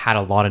had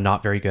a lot of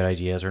not very good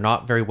ideas or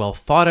not very well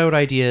thought out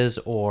ideas,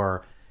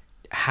 or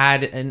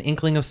had an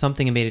inkling of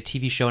something and made a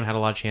TV show and had a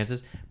lot of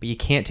chances, but you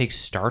can't take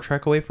Star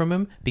Trek away from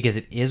him because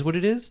it is what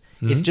it is.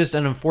 Mm-hmm. It's just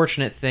an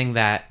unfortunate thing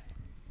that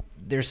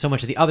there's so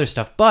much of the other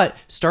stuff, but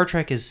Star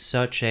Trek is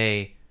such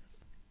a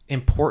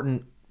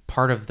important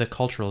part of the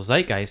cultural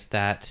zeitgeist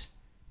that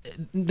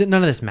none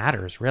of this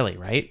matters really,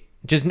 right?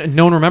 Just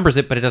no one remembers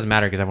it, but it doesn't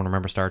matter because everyone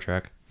remembers Star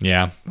Trek.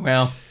 Yeah.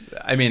 Well,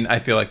 I mean, I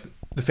feel like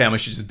the family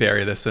should just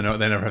bury this so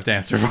they never have to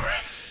answer for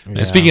it.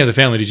 And speaking of the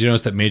family, did you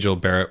notice that Majel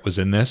Barrett was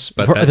in this,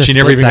 but that she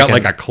never even got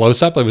like a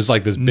close up? It was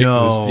like this big.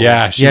 No.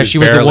 She was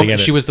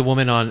she was the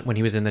woman on when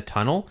he was in the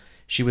tunnel.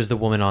 She was the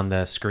woman on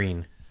the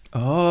screen.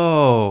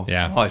 Oh.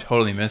 Yeah. Oh, I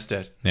totally missed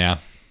it. Yeah.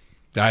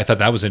 I thought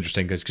that was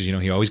interesting because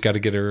he always got to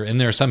get her in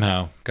there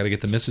somehow. Got to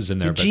get the missus in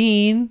there.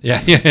 Jean.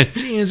 Yeah.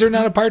 Jean, is there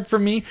not a part for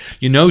me?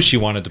 She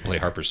wanted to play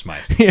Harper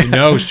Smythe.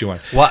 Yeah. She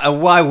wanted.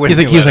 Why wouldn't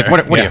he was like,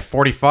 what are you,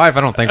 45?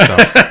 I don't think so.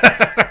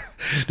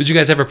 Did you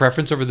guys have a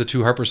preference over the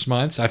two Harper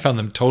Smythes? I found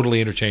them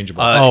totally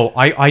interchangeable.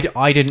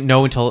 I didn't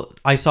know until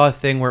I saw a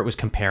thing where it was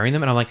comparing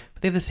them, and I'm like,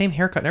 but they have the same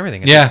haircut and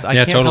everything.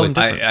 I totally.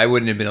 I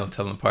wouldn't have been able to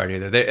tell them apart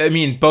either.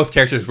 Both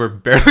characters were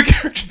barely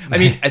characters. I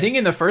mean, I think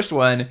in the first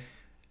one,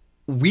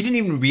 we didn't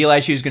even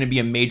realize she was going to be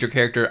a major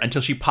character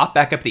until she popped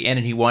back up at the end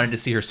and he wanted to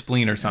see her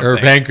spleen or something. Or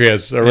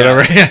pancreas or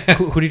whatever.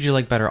 Who did you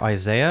like better,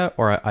 Isaiah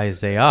or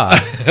Isaiah?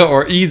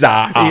 Or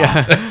Isa?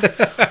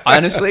 Yeah.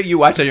 Honestly, you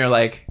watch it and you're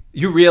like,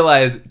 you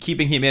realize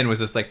keeping him in was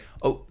just like,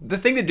 oh, the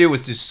thing to do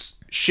was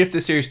to shift the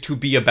series to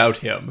be about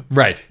him.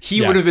 Right.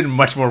 He would have been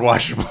much more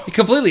watchable.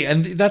 Completely.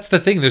 And that's the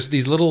thing. There's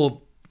these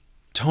little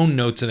tone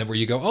notes in it where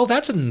you go, oh,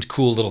 that's a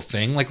cool little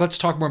thing. Like, let's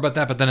talk more about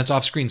that. But then it's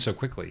off screen so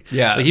quickly.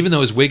 Yeah. Like, even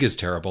though his wig is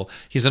terrible,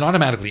 he's an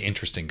automatically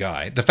interesting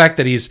guy. The fact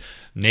that he's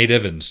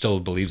native and still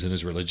believes in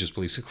his religious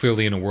beliefs,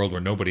 clearly in a world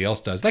where nobody else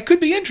does, that could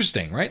be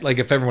interesting, right? Like,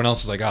 if everyone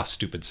else is like, oh,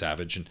 stupid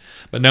savage.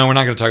 But no, we're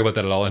not going to talk about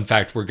that at all. In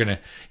fact, we're going to,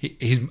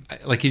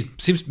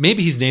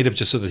 maybe he's native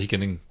just so that he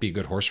can be a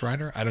good horse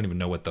rider. I don't even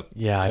know what the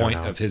point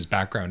of his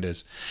background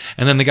is.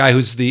 And then the guy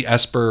who's the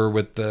Esper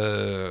with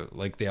the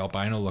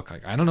albino look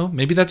like, I don't know,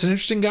 maybe that's an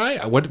interesting guy.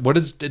 What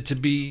is it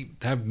to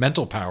have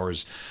mental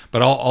powers?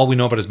 But all we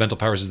know about his mental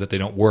powers is that they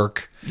don't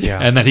work,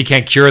 and that he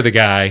can't cure the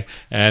guy,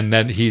 and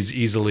that he's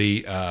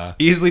easily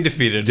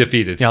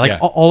defeated. Yeah,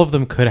 all of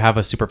them could have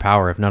a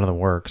superpower if none of them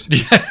works.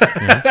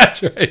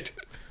 That's right.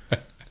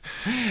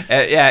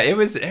 It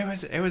was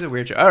a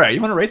weird show. All right,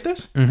 you want to rate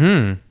this?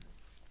 Mm-hmm.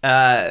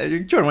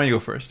 Jordan, why don't you go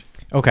first?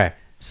 Okay,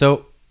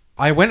 so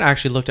I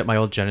looked at my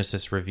old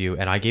Genesis review,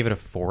 and I gave it a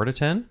 4 out of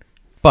 10.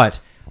 But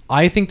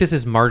I think this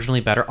is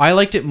marginally better. I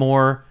liked it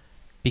more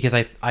because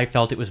I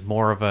felt it was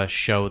more of a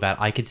show that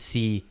I could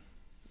see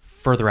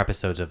further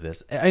episodes of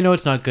this. I know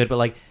it's not good, but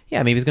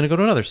maybe he's going to go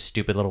to another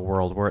stupid little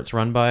world where it's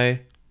run by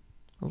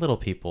little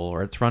people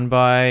or it's run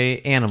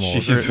by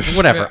animals or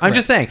whatever. I'm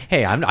just saying,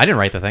 hey, I didn't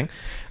write the thing.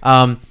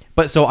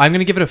 But so I'm going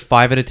to give it a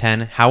 5 out of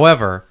 10.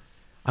 However,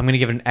 I'm going to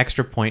give it an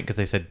extra point because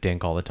they said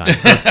dink all the time.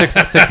 So 6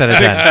 out of 10. 6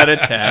 out of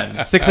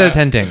 10. 6 out of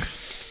 10 dinks.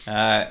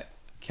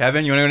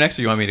 Kevin, you want to go next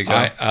or you want me to go?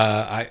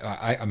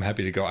 I'm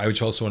happy to go. I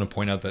would also want to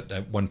point out that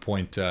at one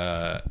point,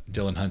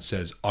 Dylan Hunt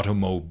says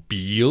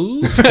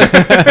automobile,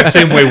 the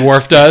same way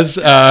Worf does.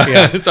 So I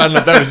don't know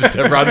if that was just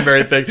a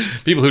Roddenberry thing.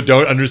 People who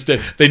don't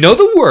understand, they know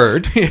the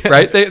word,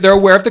 right? They're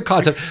aware of the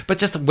concept, but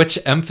just which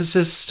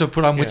emphasis to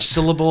put on which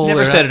syllable.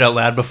 Never said it out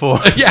loud before.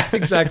 Yeah,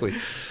 exactly.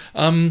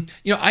 I'm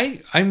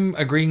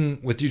agreeing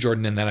with you,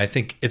 Jordan, in that I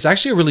think it's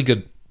actually a really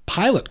good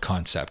pilot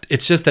concept.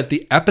 It's just that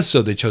the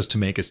episode they chose to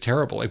make is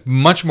terrible, like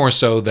much more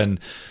so than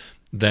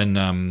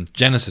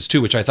Genesis 2,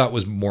 which I thought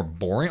was more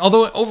boring.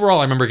 Although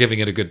overall, I remember giving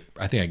it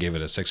I think I gave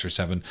it a 6 or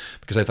 7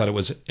 because I thought it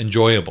was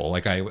enjoyable.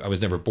 Like I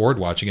was never bored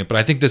watching it. But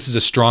I think this is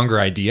a stronger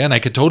idea, and I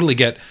could totally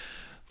get,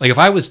 like, if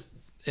I was,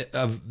 in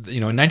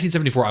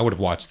 1974, I would have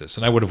watched this,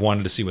 and I would have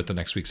wanted to see what the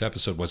next week's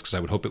episode was because I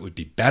would hope it would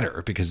be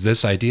better because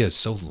this idea is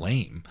so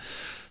lame.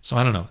 So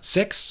I don't know,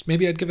 6?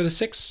 Maybe I'd give it a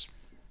 6.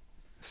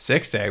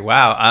 6,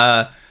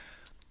 wow.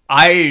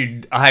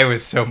 I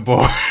was so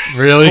bored.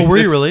 Really? Oh, were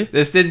you really?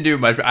 This didn't do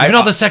much. Even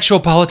all the sexual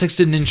politics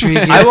didn't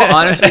intrigue you? I will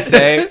honestly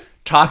say,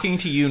 talking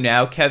to you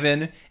now,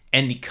 Kevin,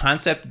 and the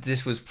concept that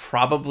this was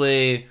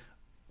probably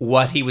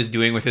what he was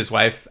doing with his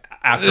wife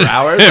after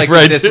hours, like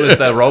right. This was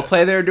the role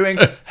play they were doing,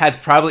 has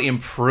probably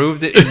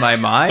improved it in my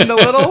mind a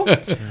little.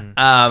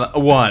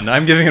 1.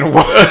 I'm giving it a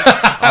 1.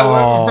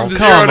 From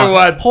 0 to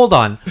 1. Hold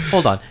on.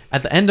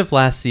 At the end of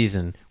last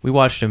season, we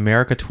watched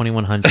America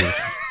 2100.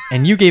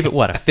 And you gave it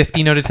what, a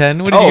 15 out of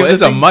 10? What did you give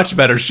it's a much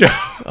better show.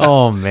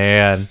 Oh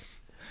man,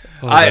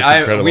 we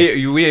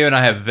and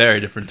I have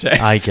very different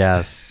tastes. I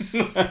guess.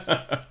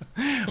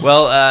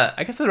 Well,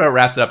 I guess that about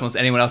wraps it up. Unless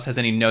anyone else has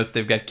any notes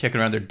they've got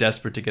kicking around, they're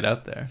desperate to get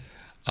out there.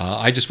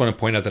 I just want to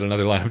point out that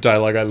another line of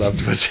dialogue I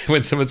loved was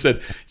when someone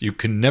said, "You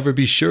can never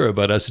be sure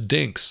about us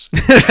dinks."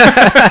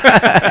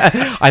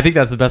 I think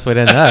that's the best way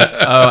to end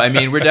that. I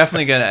mean, we're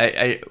definitely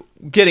gonna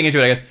getting into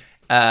it, I guess.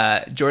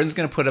 Jordan's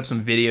going to put up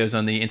some videos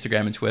on the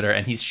Instagram and Twitter,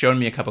 and he's shown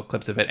me a couple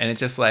clips of it, and it's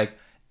just like,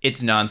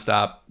 it's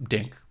nonstop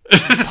dink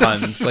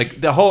puns.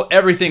 Like,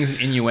 everything's an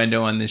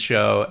innuendo on this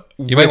show.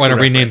 You might want to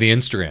rename the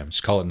Instagram.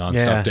 Just call it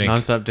Nonstop Dink.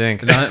 Nonstop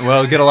Dink.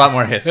 Well, get a lot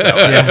more hits that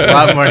way. A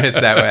lot more hits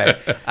that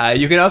way.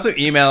 You can also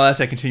email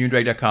us at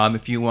continuumdrag.com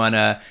if you want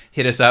to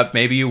hit us up.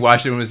 Maybe you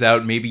watched it when it was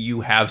out. Maybe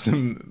you have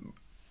some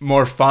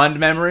more fond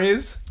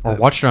memories. Or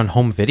watched it on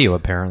home video,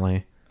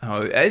 apparently.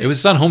 It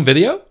was on home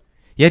video?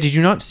 Yeah, did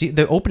you not see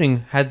the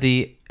opening had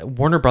the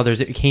Warner Brothers?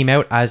 It came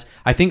out as,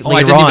 I think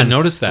later I didn't even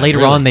notice that.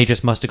 Later on, they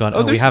just must have gone,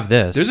 we have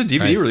this. There's a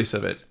DVD release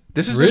of it.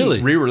 This has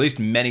been re-released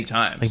many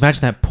times. Like,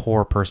 imagine that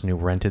poor person who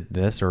rented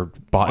this or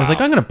bought. Wow. I was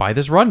like, I'm going to buy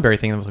this Roddenberry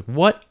thing. And I was like,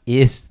 what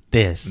is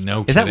this?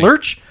 No Is kidding. that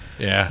Lurch?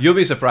 Yeah. You'll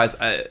be surprised.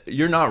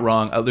 You're not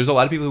wrong. There's a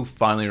lot of people who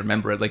fondly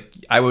remember it. Like,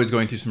 I was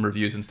going through some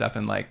reviews and stuff,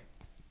 and like,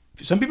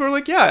 some people are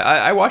like, yeah,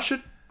 I watched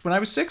it when I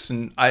was 6,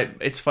 and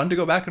it's fun to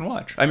go back and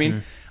watch. I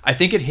mean, I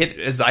think it hit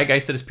a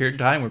zeitgeist at this period of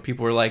time where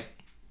people were like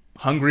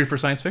hungry for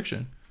science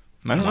fiction.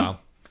 I don't know.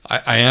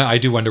 I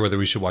do wonder whether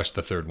we should watch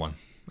the third one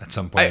at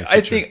some point.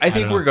 I think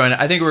we're going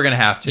to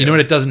have to. You know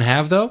what it doesn't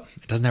have though?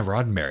 It doesn't have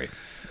Roddenberry.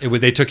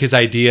 They took his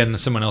idea and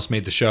someone else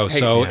made the show,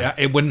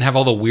 it wouldn't have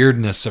all the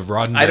weirdness of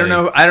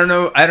Roddenberry. I don't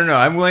know.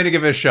 I'm willing to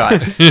give it a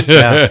shot.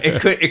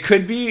 It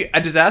could be a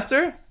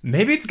disaster.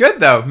 Maybe it's good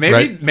though.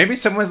 Maybe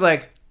someone's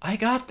like, I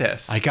got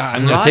this. I'm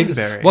going to take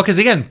this. Well, because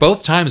again,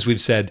 both times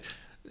we've said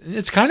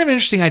it's kind of an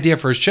interesting idea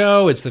for a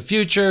show. It's the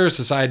future.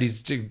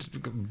 Society's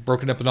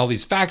broken up in all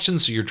these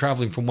factions, so you're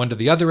traveling from one to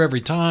the other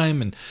every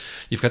time, and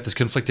you've got this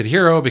conflicted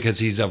hero because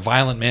he's a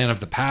violent man of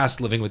the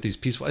past living with these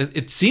peaceful.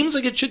 It seems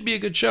like it should be a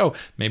good show.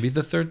 Maybe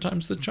the third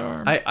time's the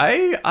charm.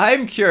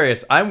 I'm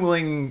curious. I'm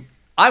willing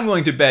I'm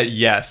willing to bet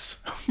yes.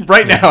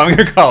 Right now, I'm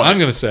going to call it. I'm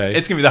going to say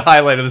it's going to be the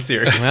highlight of the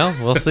series. Well,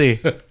 we'll see.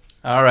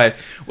 All right.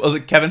 Well,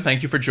 Kevin,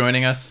 thank you for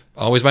joining us.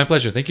 Always my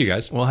pleasure. Thank you,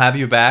 guys. We'll have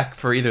you back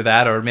for either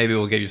that or maybe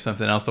we'll give you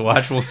something else to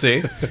watch. We'll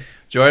see.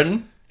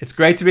 Jordan, it's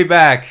great to be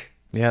back.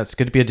 Yeah, it's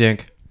good to be a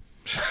dink.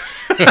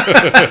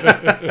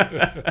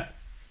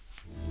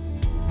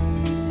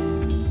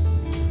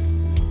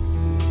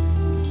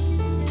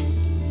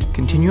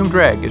 Continuum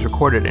Drag is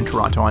recorded in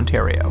Toronto,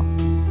 Ontario.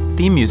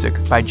 Theme music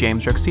by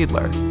James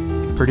Rexedler.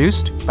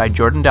 Produced by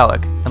Jordan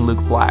Delic and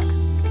Luke Black.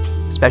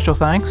 Special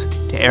thanks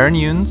to Aaron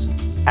Yunes,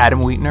 Adam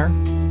Wheatner,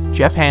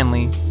 Jeff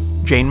Hanley,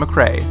 Jane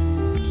McRae,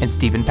 and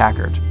Stephen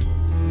Packard.